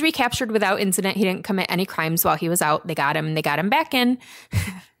 He was recaptured without incident. He didn't commit any crimes while he was out. They got him back in.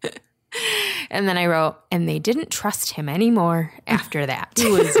 And then I wrote, and they didn't trust him anymore after that. He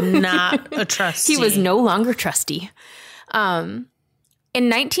was not a trustee. He was no longer trustee. In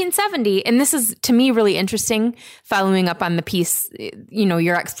 1970, and this is, to me, really interesting, following up on the piece,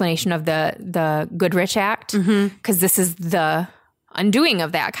 your explanation of the Goodrich Act, because this is the undoing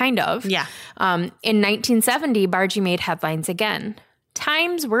of that, kind of. Yeah. In 1970, Bargee made headlines again.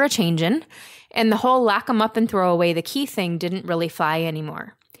 Times were a-changin', and the whole lock 'em up and throw away the key thing didn't really fly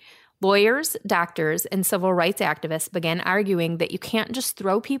anymore. Lawyers, doctors, and civil rights activists began arguing that you can't just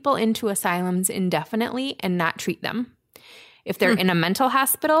throw people into asylums indefinitely and not treat them. If they're in a mental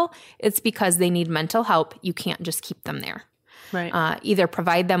hospital, it's because they need mental help. You can't just keep them there. Right. Either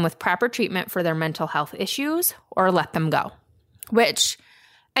provide them with proper treatment for their mental health issues or let them go. Which,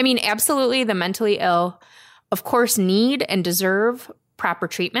 I mean, absolutely, the mentally ill of course, need and deserve proper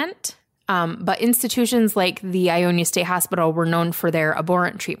treatment. But institutions like the Ionia State Hospital were known for their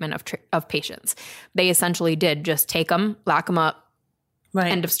abhorrent treatment of patients. They essentially did just take them, lock them up,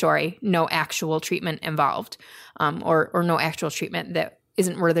 end of story. No actual treatment involved, or no actual treatment that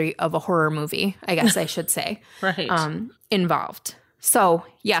isn't worthy of a horror movie, I guess I should say, involved. So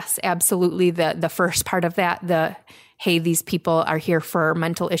yes, absolutely. The first part of that, hey, these people are here for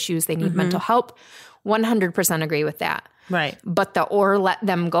mental issues, they need mental help, 100% agree with that. Right. But the or let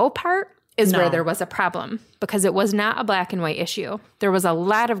them go part is where there was a problem, because it was not a black and white issue. There was a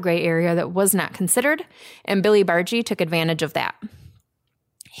lot of gray area that was not considered, and Billy Bargy took advantage of that.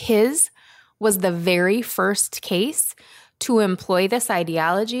 His was the very first case to employ this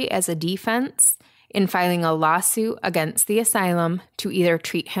ideology as a defense in filing a lawsuit against the asylum to either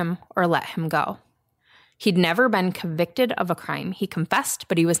treat him or let him go. He'd never been convicted of a crime. He confessed,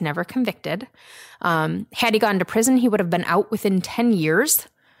 but he was never convicted. Had he gone to prison, he would have been out within 10 years,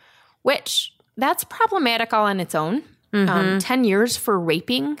 which that's problematic all on its own. 10 years for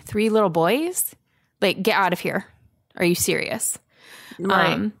raping 3 little boys? Like, get out of here. Are you serious?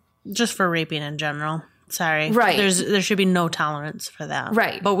 Right. Just for raping in general. Sorry. Right. There should be no tolerance for that.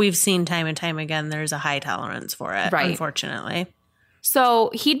 Right. But we've seen time and time again there's a high tolerance for it, unfortunately. So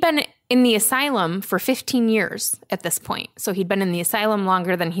he'd been in the asylum for 15 years at this point. So he'd been in the asylum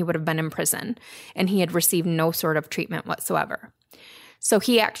longer than he would have been in prison, and he had received no sort of treatment whatsoever. So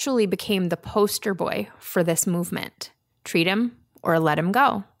he actually became the poster boy for this movement. Treat him or let him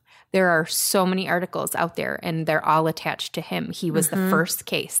go. There are so many articles out there, and they're all attached to him. He was the first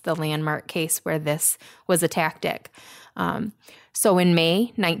case, the landmark case where this was a tactic. So in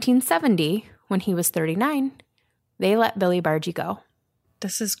May 1970, when he was 39, they let Billy Bargy go.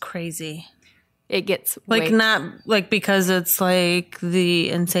 This is crazy. It gets not like because it's like the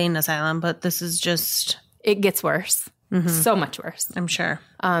insane asylum, but this is just... It gets worse. So much worse. I'm sure.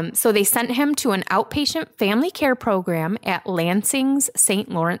 So they sent him to an outpatient family care program at Lansing's St.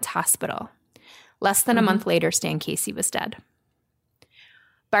 Lawrence Hospital. Less than a month later, Stan Casey was dead.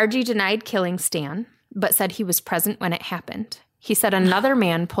 Bargy denied killing Stan, but said he was present when it happened. He said another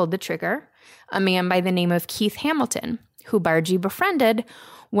man pulled the trigger, a man by the name of Keith Hamilton, who Bargy befriended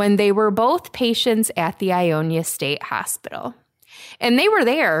when they were both patients at the Ionia State Hospital. And they were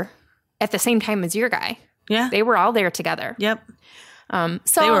there at the same time as your guy. Yeah. They were all there together. Yep.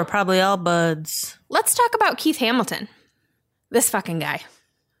 So they were probably all buds. Let's talk about Keith Hamilton. This fucking guy.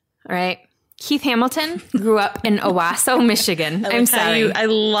 All right. Keith Hamilton grew up in Owasso, Michigan. I'm sorry. I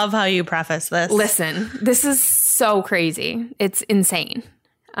love how you preface this. Listen, this is so crazy. It's insane.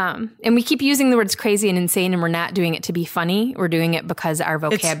 And we keep using the words crazy and insane, and we're not doing it to be funny. We're doing it because our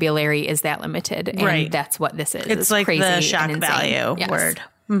vocabulary is that limited. And that's what this is. It's like crazy the shock value word.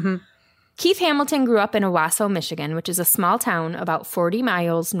 Keith Hamilton grew up in Owasso, Michigan, which is a small town about 40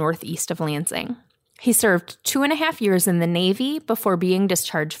 miles northeast of Lansing. He served 2.5 years in the Navy before being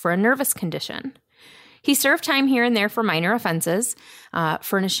discharged for a nervous condition. He served time here and there for minor offenses,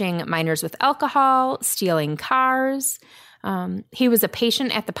 furnishing minors with alcohol, stealing cars. He was a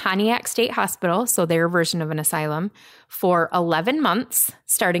patient at the Pontiac State Hospital, so their version of an asylum, for 11 months,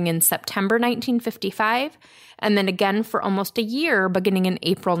 starting in September 1955, and then again for almost a year, beginning in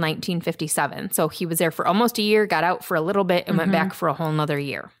April 1957. So he was there for almost a year, got out for a little bit, and went back for a whole nother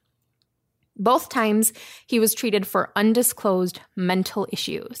year. Both times, he was treated for undisclosed mental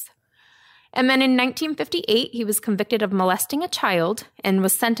issues. And then in 1958, he was convicted of molesting a child and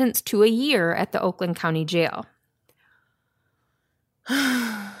was sentenced to a year at the Oakland County Jail.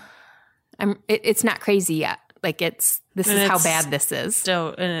 It's not crazy yet. Like this is how bad this is.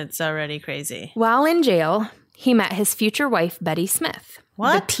 And it's already crazy. While in jail, he met his future wife, Betty Smith,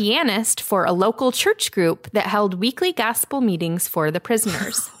 the pianist for a local church group that held weekly gospel meetings for the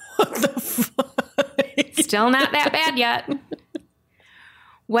prisoners. What the fuck? Still not that bad yet.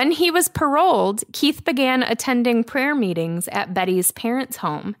 When he was paroled, Keith began attending prayer meetings at Betty's parents'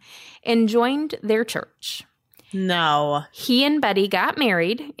 home and joined their church. No. He and Betty got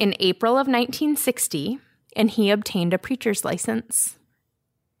married in April of 1960, and he obtained a preacher's license.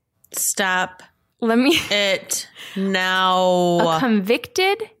 Stop. Let me... It now. A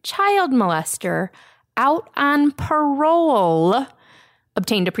convicted child molester out on parole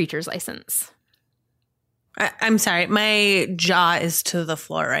obtained a preacher's license. I'm sorry. My jaw is to the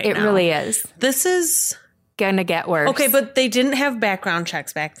floor right now. It really is. This is... gonna get worse. Okay, but they didn't have background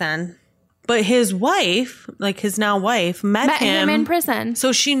checks back then. But his wife, like his now wife, met him in prison.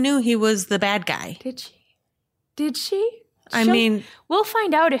 So she knew he was the bad guy. Did she? I mean, we'll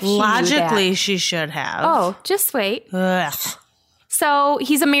find out if she logically knew that. She should have. Oh, just wait. Ugh. So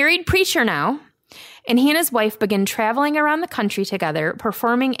he's a married preacher now, And he and his wife began traveling around the country together,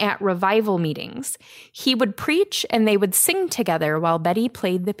 performing at revival meetings. He would preach and they would sing together while Betty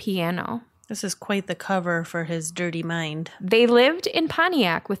played the piano. This is quite the cover for his dirty mind. They lived in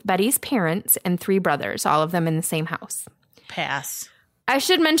Pontiac with Betty's parents and 3 brothers, all of them in the same house. Pass. I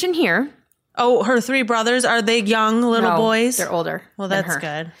should mention here. Oh, her 3 brothers, are they young little boys? They're older. Well, that's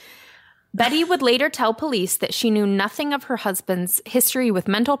good. Betty would later tell police that she knew nothing of her husband's history with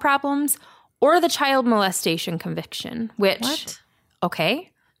mental problems or the child molestation conviction, which, what? Okay,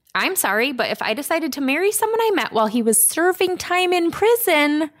 I'm sorry, but if I decided to marry someone I met while he was serving time in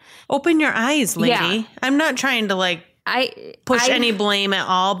prison. Open your eyes, lady. Yeah. I'm not trying to push any blame at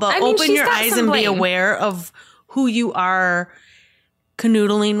all, but open your eyes and be aware of who you are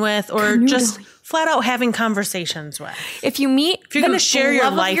canoodling with or just flat out having conversations with. If you're going to share your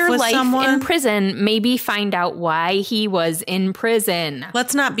life with someone in prison, maybe find out why he was in prison.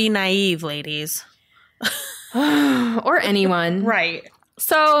 Let's not be naive, ladies. Or anyone. Right.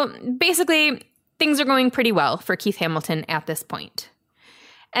 So basically, things are going pretty well for Keith Hamilton at this point.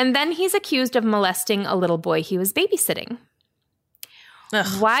 And then he's accused of molesting a little boy he was babysitting.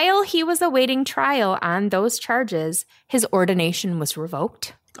 Ugh. While he was awaiting trial on those charges, his ordination was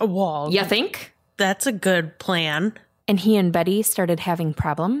revoked. Well, you think? That's a good plan. And he and Betty started having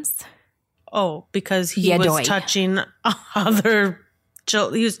problems. Oh, because he was touching other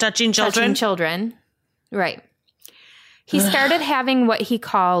children. He was touching children? Touching children. Right. He started having what he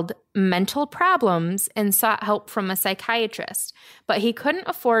called mental problems and sought help from a psychiatrist, but he couldn't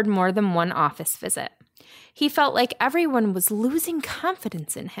afford more than one office visit. He felt like everyone was losing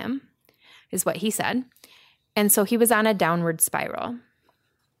confidence in him, is what he said. And so he was on a downward spiral.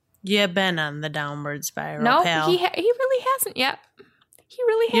 You've been on the downward spiral, no, pal. He really hasn't yet. He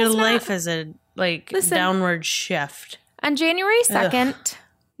really hasn't. Your life is a downward shift. On January 2nd,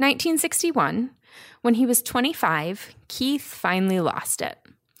 1961, when he was 25, Keith finally lost it.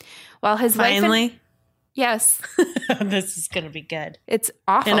 While his wife yes. This is going to be good. It's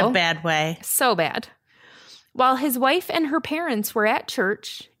awful. In a bad way. So bad. While his wife and her parents were at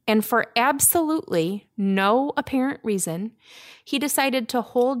church, and for absolutely no apparent reason, he decided to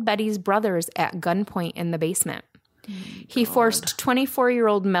hold Betty's brothers at gunpoint in the basement. He forced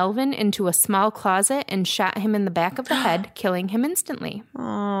 24-year-old Melvin into a small closet and shot him in the back of the head, killing him instantly.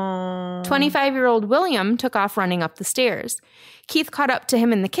 25-year-old William took off running up the stairs. Keith caught up to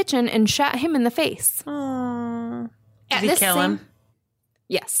him in the kitchen and shot him in the face. Did he kill him?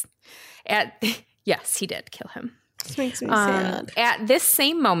 Yes. Yes, he did kill him. This makes me sad. At this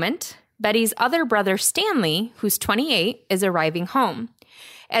same moment, Betty's other brother, Stanley, who's 28, is arriving home.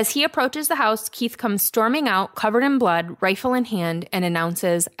 As he approaches the house, Keith comes storming out, covered in blood, rifle in hand, and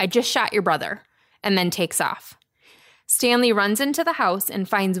announces, "I just shot your brother," and then takes off. Stanley runs into the house and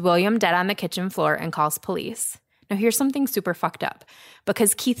finds William dead on the kitchen floor and calls police. Now, here's something super fucked up.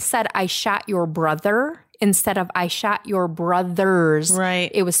 Because Keith said, "I shot your brother," instead of "I shot your brothers." Right.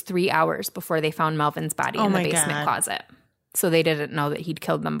 It was 3 hours before they found Melvin's body in the basement closet. So they didn't know that he'd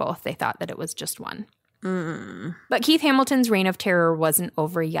killed them both. They thought that it was just one. But Keith Hamilton's reign of terror wasn't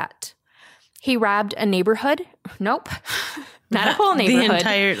over yet. He robbed a neighborhood. Nope. Not a whole neighborhood. The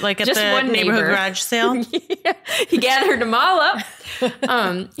entire, at just the one neighborhood garage sale? Yeah. He gathered them all up.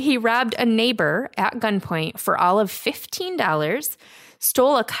 He robbed a neighbor at gunpoint for all of $15,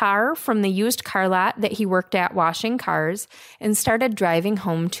 stole a car from the used car lot that he worked at washing cars, and started driving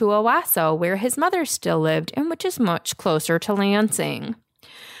home to Owasso, where his mother still lived, and which is much closer to Lansing.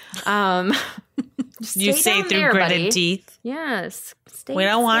 You say through gritted teeth. Yes. We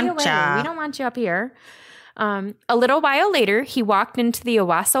don't want you. We don't want you up here. A little while later, he walked into the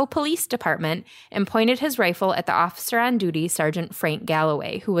Owasso Police Department and pointed his rifle at the officer on duty, Sergeant Frank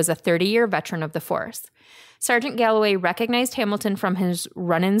Galloway, who was a 30-year veteran of the force. Sergeant Galloway recognized Hamilton from his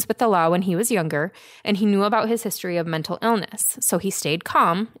run-ins with the law when he was younger, and he knew about his history of mental illness. So he stayed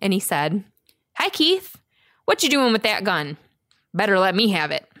calm, and he said, "Hi, Keith. What you doing with that gun? Better let me have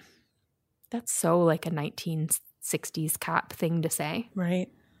it." That's so like a 1960s cop thing to say. Right.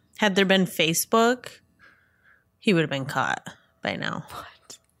 Had there been Facebook, he would have been caught by now.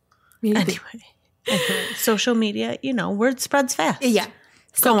 What? Maybe. Anyway, social media, word spreads fast. Yeah.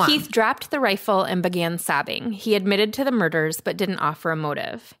 So Keith dropped the rifle and began sobbing. He admitted to the murders, but didn't offer a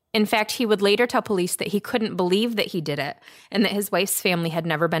motive. In fact, he would later tell police that he couldn't believe that he did it and that his wife's family had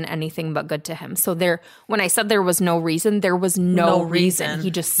never been anything but good to him. So when I said there was no reason, there was no reason.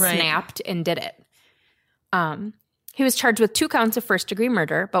 He just snapped and did it. He was charged with 2 counts of first-degree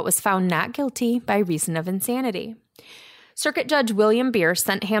murder, but was found not guilty by reason of insanity. Circuit Judge William Beer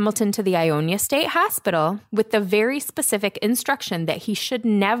sent Hamilton to the Ionia State Hospital with the very specific instruction that he should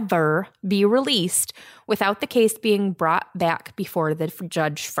never be released without the case being brought back before the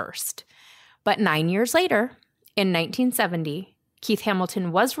judge first. But 9 years later, in 1970, Keith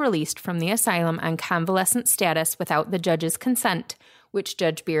Hamilton was released from the asylum on convalescent status without the judge's consent, which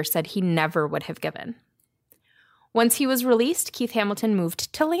Judge Beer said he never would have given. Once he was released, Keith Hamilton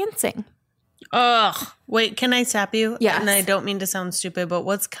moved to Lansing. Ugh. Wait, can I stop you? Yes. And I don't mean to sound stupid, but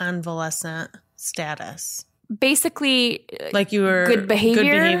what's convalescent status? Basically, like you were good behavior. Good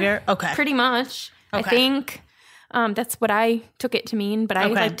behavior? Okay. Pretty much. Okay. I think that's what I took it to mean, but I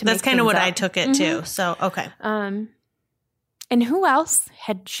like to make That's kind of what up. I took it to. So, okay. And who else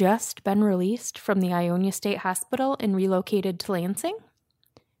had just been released from the Ionia State Hospital and relocated to Lansing?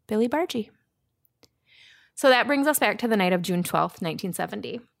 Billy Bargy. So that brings us back to the night of June 12th,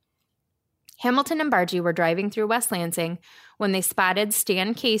 1970. Hamilton and Bargy were driving through West Lansing when they spotted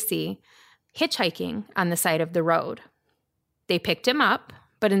Stan Casey hitchhiking on the side of the road. They picked him up,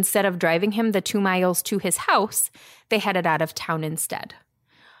 but instead of driving him the 2 miles to his house, they headed out of town instead.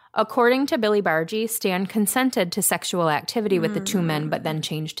 According to Billy Bargy, Stan consented to sexual activity with the 2 men, but then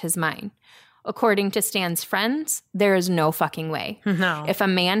changed his mind. According to Stan's friends, there is no fucking way. No. If a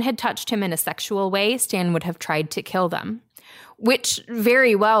man had touched him in a sexual way, Stan would have tried to kill them, which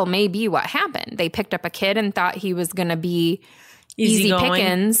very well may be what happened. They picked up a kid and thought he was going to be easy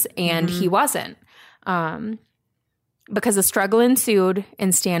pickings, and he wasn't. Because a struggle ensued,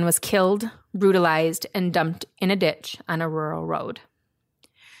 and Stan was killed, brutalized, and dumped in a ditch on a rural road.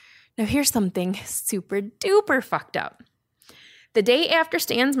 Now, here's something super duper fucked up. The day after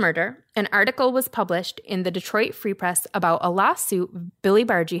Stan's murder, an article was published in the Detroit Free Press about a lawsuit Billy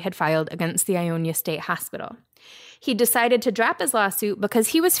Bargy had filed against the Ionia State Hospital. He decided to drop his lawsuit because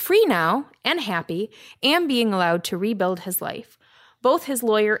he was free now and happy and being allowed to rebuild his life. Both his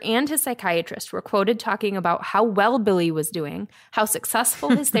lawyer and his psychiatrist were quoted talking about how well Billy was doing, how successful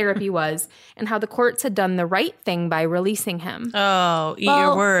his therapy was, and how the courts had done the right thing by releasing him. Oh, eat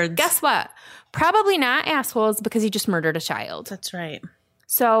your words. Guess what? Probably not assholes because he just murdered a child. That's right.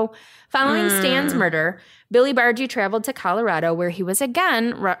 So, following Stan's murder, Billy Bargy traveled to Colorado where he was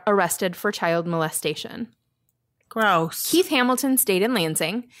again arrested for child molestation. Gross. Keith Hamilton stayed in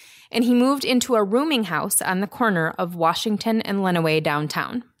Lansing, and he moved into a rooming house on the corner of Washington and Lenawee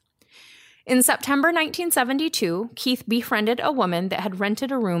downtown. In September 1972, Keith befriended a woman that had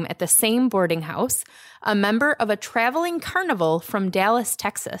rented a room at the same boarding house, a member of a traveling carnival from Dallas,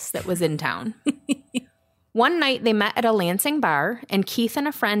 Texas that was in town. One night, they met at a Lansing bar, and Keith and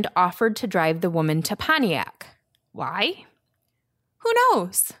a friend offered to drive the woman to Pontiac. Why? Who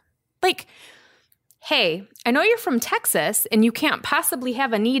knows? Like, hey, I know you're from Texas and you can't possibly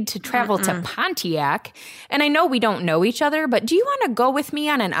have a need to travel to Pontiac. And I know we don't know each other, but do you want to go with me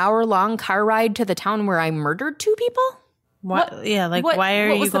on an hour-long car ride to the town where I murdered 2 people? What? Yeah, like, why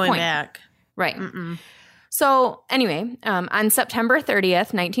are you going back? Right. So anyway, on September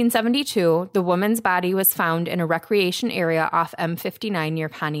 30th, 1972, the woman's body was found in a recreation area off M59 near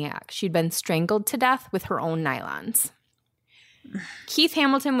Pontiac. She'd been strangled to death with her own nylons. Keith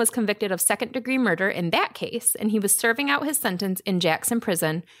Hamilton was convicted of second-degree murder in that case, and he was serving out his sentence in Jackson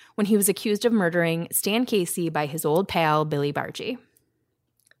Prison when he was accused of murdering Stan Casey by his old pal, Billy Bargy.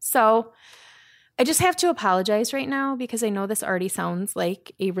 So I just have to apologize right now because I know this already sounds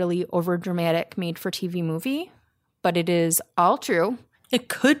like a really overdramatic made-for-TV movie, but it is all true. It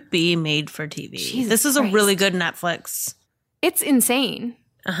could be made for TV. Jesus this is Christ. A really good Netflix. It's insane.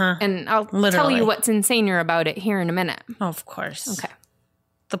 And I'll tell you what's insanier about it here in a minute. Oh, of course. Okay.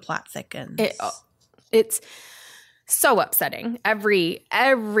 The plot thickens. It's so upsetting. Every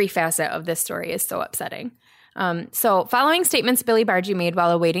facet of this story is so upsetting. So following statements Billy Bargy made while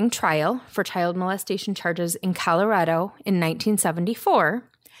awaiting trial for child molestation charges in Colorado in 1974,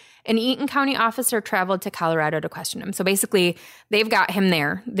 an Eaton County officer traveled to Colorado to question him. So basically, they've got him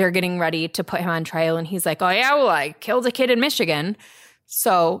there. They're getting ready to put him on trial. And he's like, oh, yeah, well, I killed a kid in Michigan.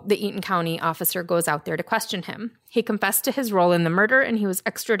 So the Eaton County officer goes out there to question him. He confessed to his role in the murder, and he was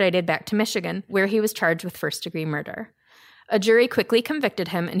extradited back to Michigan, where he was charged with first-degree murder. A jury quickly convicted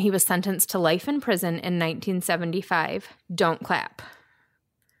him, and he was sentenced to life in prison in 1975. Don't clap.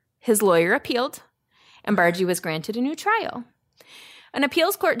 His lawyer appealed, and Bargy was granted a new trial. An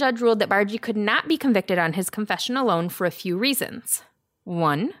appeals court judge ruled that Bargy could not be convicted on his confession alone for a few reasons.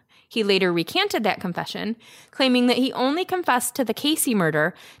 1, he later recanted that confession, claiming that he only confessed to the Casey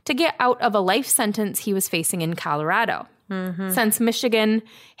murder to get out of a life sentence he was facing in Colorado. Since Michigan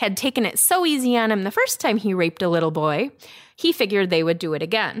had taken it so easy on him the first time he raped a little boy, he figured they would do it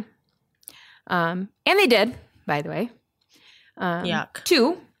again. And they did, by the way. Yuck.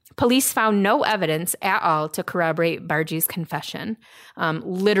 2, police found no evidence at all to corroborate Bargie's confession.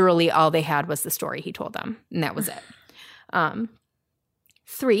 Literally all they had was the story he told them, and that was it.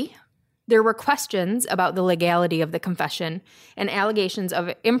 3, there were questions about the legality of the confession and allegations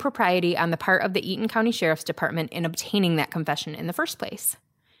of impropriety on the part of the Eaton County Sheriff's Department in obtaining that confession in the first place.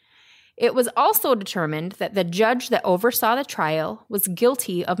 It was also determined that the judge that oversaw the trial was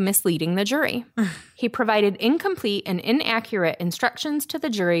guilty of misleading the jury. He provided incomplete and inaccurate instructions to the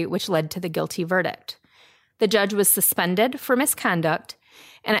jury, which led to the guilty verdict. The judge was suspended for misconduct,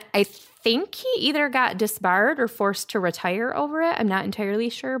 and I think he either got disbarred or forced to retire over it. I'm not entirely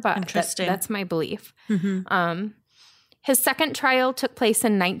sure, but that's my belief. Mm-hmm. His second trial took place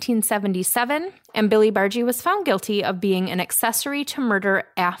in 1977, and Billy Bargie was found guilty of being an accessory to murder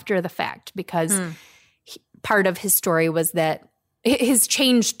after the fact because part of his story was that his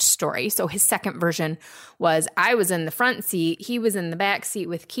changed story. So his second version was, I was in the front seat, he was in the back seat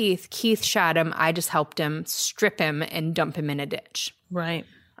with Keith. Keith shot him. I just helped him strip him and dump him in a ditch. Right.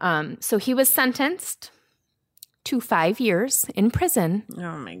 So he was sentenced to 5 years in prison.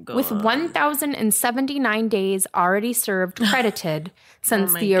 Oh my God. With 1,079 days already served credited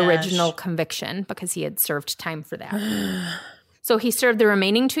since the original conviction because he had served time for that. So he served the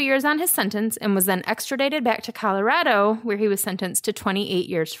remaining 2 years on his sentence and was then extradited back to Colorado, where he was sentenced to 28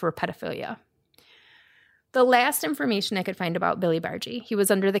 years for pedophilia. The last information I could find about Billy Bargie, he was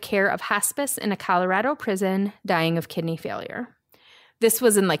under the care of hospice in a Colorado prison, dying of kidney failure. This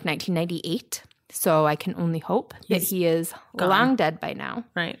was in 1998. So I can only hope that he is long dead by now.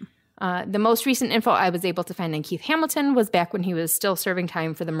 Right. The most recent info I was able to find on Keith Hamilton was back when he was still serving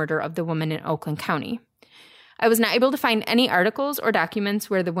time for the murder of the woman in Oakland County. I was not able to find any articles or documents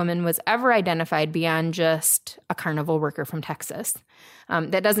where the woman was ever identified beyond just a carnival worker from Texas.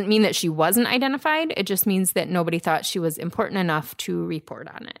 That doesn't mean that she wasn't identified. It just means that nobody thought she was important enough to report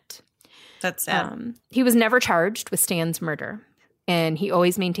on it. That's sad. He was never charged with Stan's murder, and he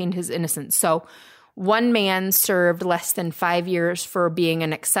always maintained his innocence. So one man served less than 5 years for being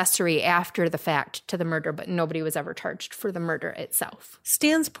an accessory after the fact to the murder, but nobody was ever charged for the murder itself.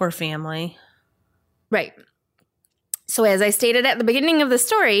 Stan's poor family. Right. So as I stated at the beginning of the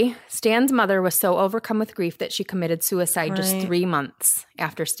story, Stan's mother was so overcome with grief that she committed suicide just 3 months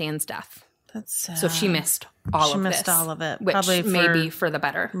after Stan's death. That's sad. So she missed all of this. She missed all of it. Which Probably may be for the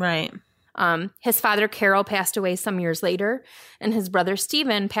better. Right. His father, Carol, passed away some years later, and his brother,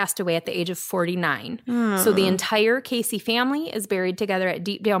 Stephen, passed away at the age of 49. So the entire Casey family is buried together at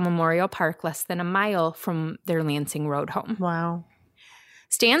Deepdale Memorial Park, less than a mile from their Lansing Road home. Wow.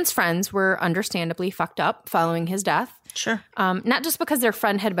 Stan's friends were understandably fucked up following his death. Sure. Not just because their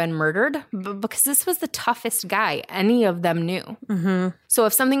friend had been murdered, but because this was the toughest guy any of them knew. Mm-hmm. So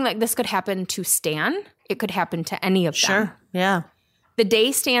if something like this could happen to Stan, it could happen to any of them. Sure. Yeah. The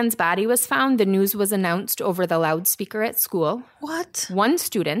day Stan's body was found, the news was announced over the loudspeaker at school. What? One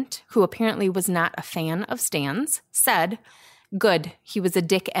student, who apparently was not a fan of Stan's, said, "Good, he was a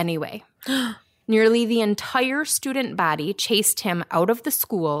dick anyway." Nearly the entire student body chased him out of the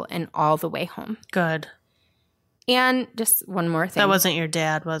school and all the way home. Good. And just one more thing. That wasn't your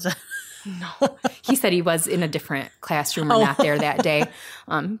dad, was it? No. He said he was in a different classroom or not there that day.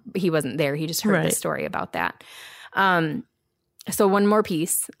 He wasn't there. He just heard the story about that. So one more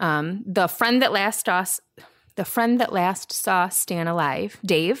piece. The friend that last saw Stan alive,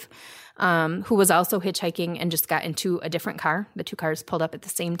 Dave, who was also hitchhiking and just got into a different car. The two cars pulled up at the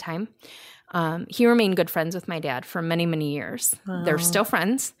same time. He remained good friends with my dad for many, many years. Oh. They're still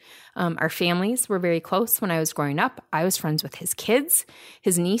friends. Our families were very close when I was growing up. I was friends with his kids.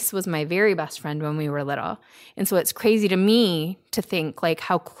 His niece was my very best friend when we were little. And so it's crazy to me to think like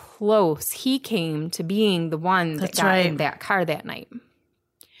how close he came to being the one that got in that car that night.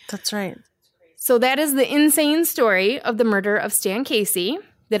 That's right. So that is the insane story of the murder of Stan Casey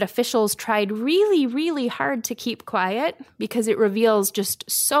that officials tried really, really hard to keep quiet because it reveals just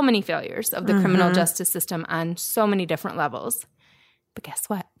so many failures of the criminal justice system on so many different levels. But guess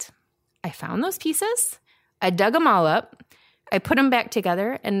what? I found those pieces. I dug them all up. I put them back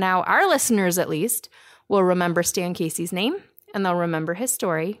together. And now our listeners, at least, will remember Stan Casey's name and they'll remember his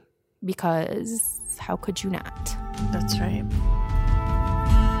story because how could you not? That's right.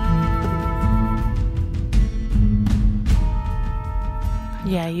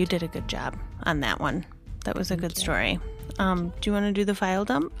 Yeah, you did a good job on that one. That was a good story. Do you want to do the file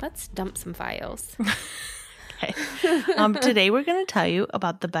dump? Let's dump some files. Okay. Today we're going to tell you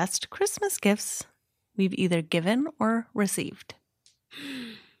about the best Christmas gifts we've either given or received.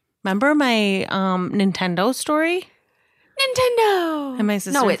 Remember my Nintendo story? Nintendo! And my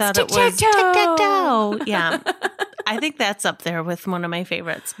sister thought it was tic-tac-toe. Yeah. I think that's up there with one of my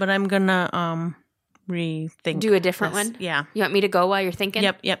favorites, but I'm going to rethink. Do a different one? Yeah. You want me to go while you're thinking?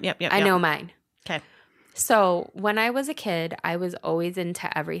 Yep. I know mine. Okay. So when I was a kid, I was always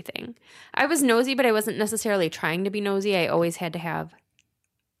into everything. I was nosy, but I wasn't necessarily trying to be nosy. I always had to have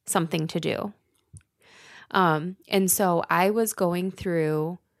something to do. And so I was going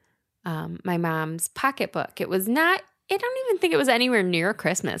through my mom's pocketbook. I don't even think it was anywhere near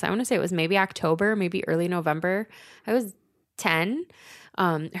Christmas. I want to say it was maybe October, maybe early November. I was 10.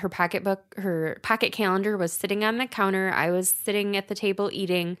 Her pocket calendar was sitting on the counter. I was sitting at the table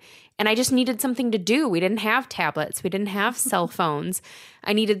eating, and I just needed something to do. We didn't have tablets. We didn't have cell phones.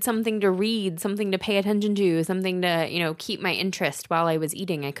 I needed something to read, something to pay attention to, something to, keep my interest while I was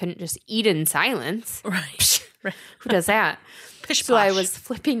eating. I couldn't just eat in silence. Right. Who does that? Pish So posh. I was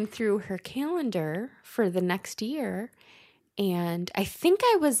flipping through her calendar for the next year. And I think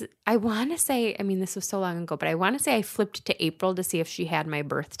I want to say, this was so long ago, but I want to say I flipped to April to see if she had my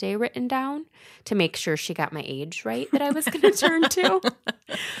birthday written down to make sure she got my age right that I was going to turn to.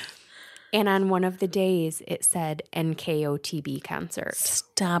 And on one of the days, it said NKOTB concert.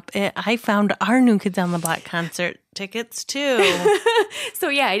 Stop it. I found our New Kids on the Block concert tickets, too. So,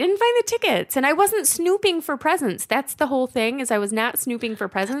 yeah, I didn't find the tickets. And I wasn't snooping for presents. That's the whole thing, is I was not snooping for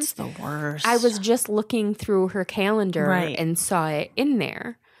presents. That's the worst. I was just looking through her calendar and saw it in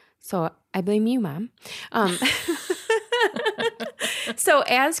there. So I blame you, Mom. So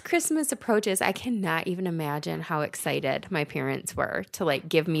as Christmas approaches, I cannot even imagine how excited my parents were to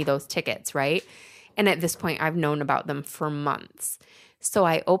give me those tickets, right? And at this point, I've known about them for months. So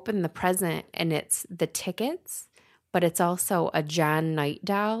I open the present and it's the tickets, but it's also a John Knight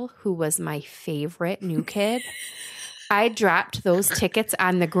doll who was my favorite new kid. I dropped those tickets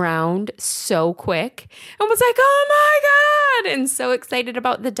on the ground so quick and was like, oh my God, and so excited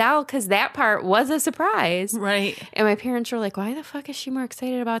about the doll because that part was a surprise. Right. And my parents were like, why the fuck is she more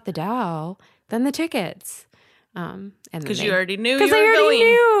excited about the doll than the tickets? Because you already knew you were Because I already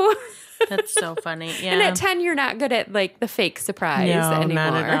knew. That's so funny. Yeah. And at 10, you're not good at the fake surprise anymore.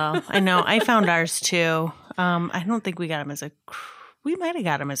 Not at all. I know. I found ours too. I don't think we got them we might have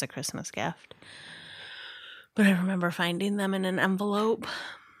got them as a Christmas gift. But I remember finding them in an envelope.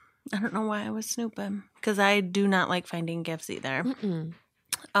 I don't know why I was snooping. Because I do not like finding gifts either.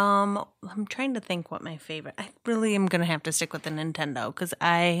 I'm trying to think what my favorite. I really am going to have to stick with the Nintendo. Because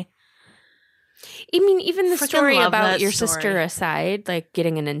even the story about your story. sister aside,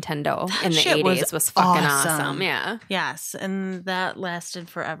 getting a Nintendo in the 80s was fucking awesome. Yeah. Yes. And that lasted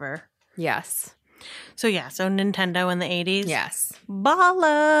forever. Yes. So Nintendo in the 80s. Yes.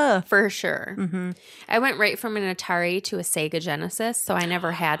 Balla. For sure. Mm-hmm. I went right from an Atari to a Sega Genesis, so I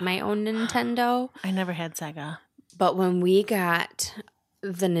never had my own Nintendo. I never had Sega. But when we got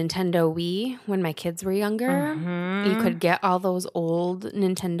the Nintendo Wii, when my kids were younger, you could get all those old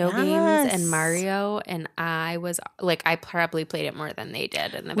Nintendo games and Mario, and I was I probably played it more than they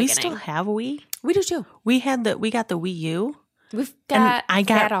did in the beginning. We still have Wii? We do too. We got the Wii U. We've got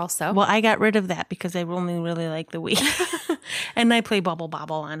that also. Well, I got rid of that because I only really like the Wii. And I play Bubble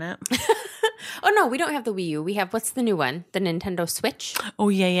Bobble on it. Oh, no, we don't have the Wii U. We have, what's the new one? The Nintendo Switch? Oh,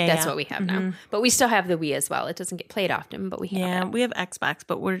 yeah. That's what we have now. But we still have the Wii as well. It doesn't get played often, but we have it. Yeah, we have Xbox,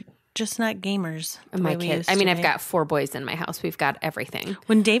 but we're just not gamers. My kids. I've got 4 boys in my house. We've got everything.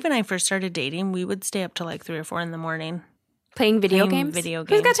 When Dave and I first started dating, we would stay up till 3 or 4 in the morning. Playing video games? Who's got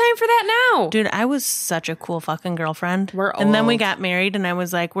time for that now? Dude, I was such a cool fucking girlfriend. We're old. And then we got married and I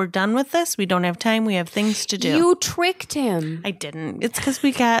was like, we're done with this. We don't have time. We have things to do. You tricked him. I didn't. It's because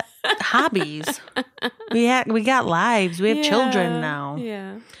we got hobbies. We got lives. We have children now.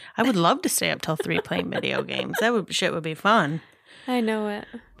 Yeah. I would love to stay up till 3 playing video games. Shit would be fun. I know it.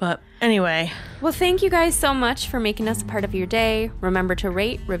 But anyway. Well, thank you guys so much for making us a part of your day. Remember to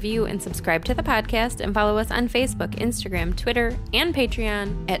rate, review, and subscribe to the podcast and follow us on Facebook, Instagram, Twitter, and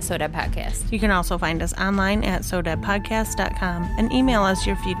Patreon at SoDeb Podcast. You can also find us online at sodebpodcast.com and email us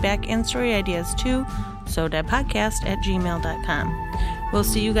your feedback and story ideas to sodebpodcast@gmail.com. We'll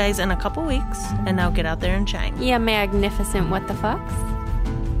see you guys in a couple weeks, and now get out there and shine. Yeah, magnificent what the fucks.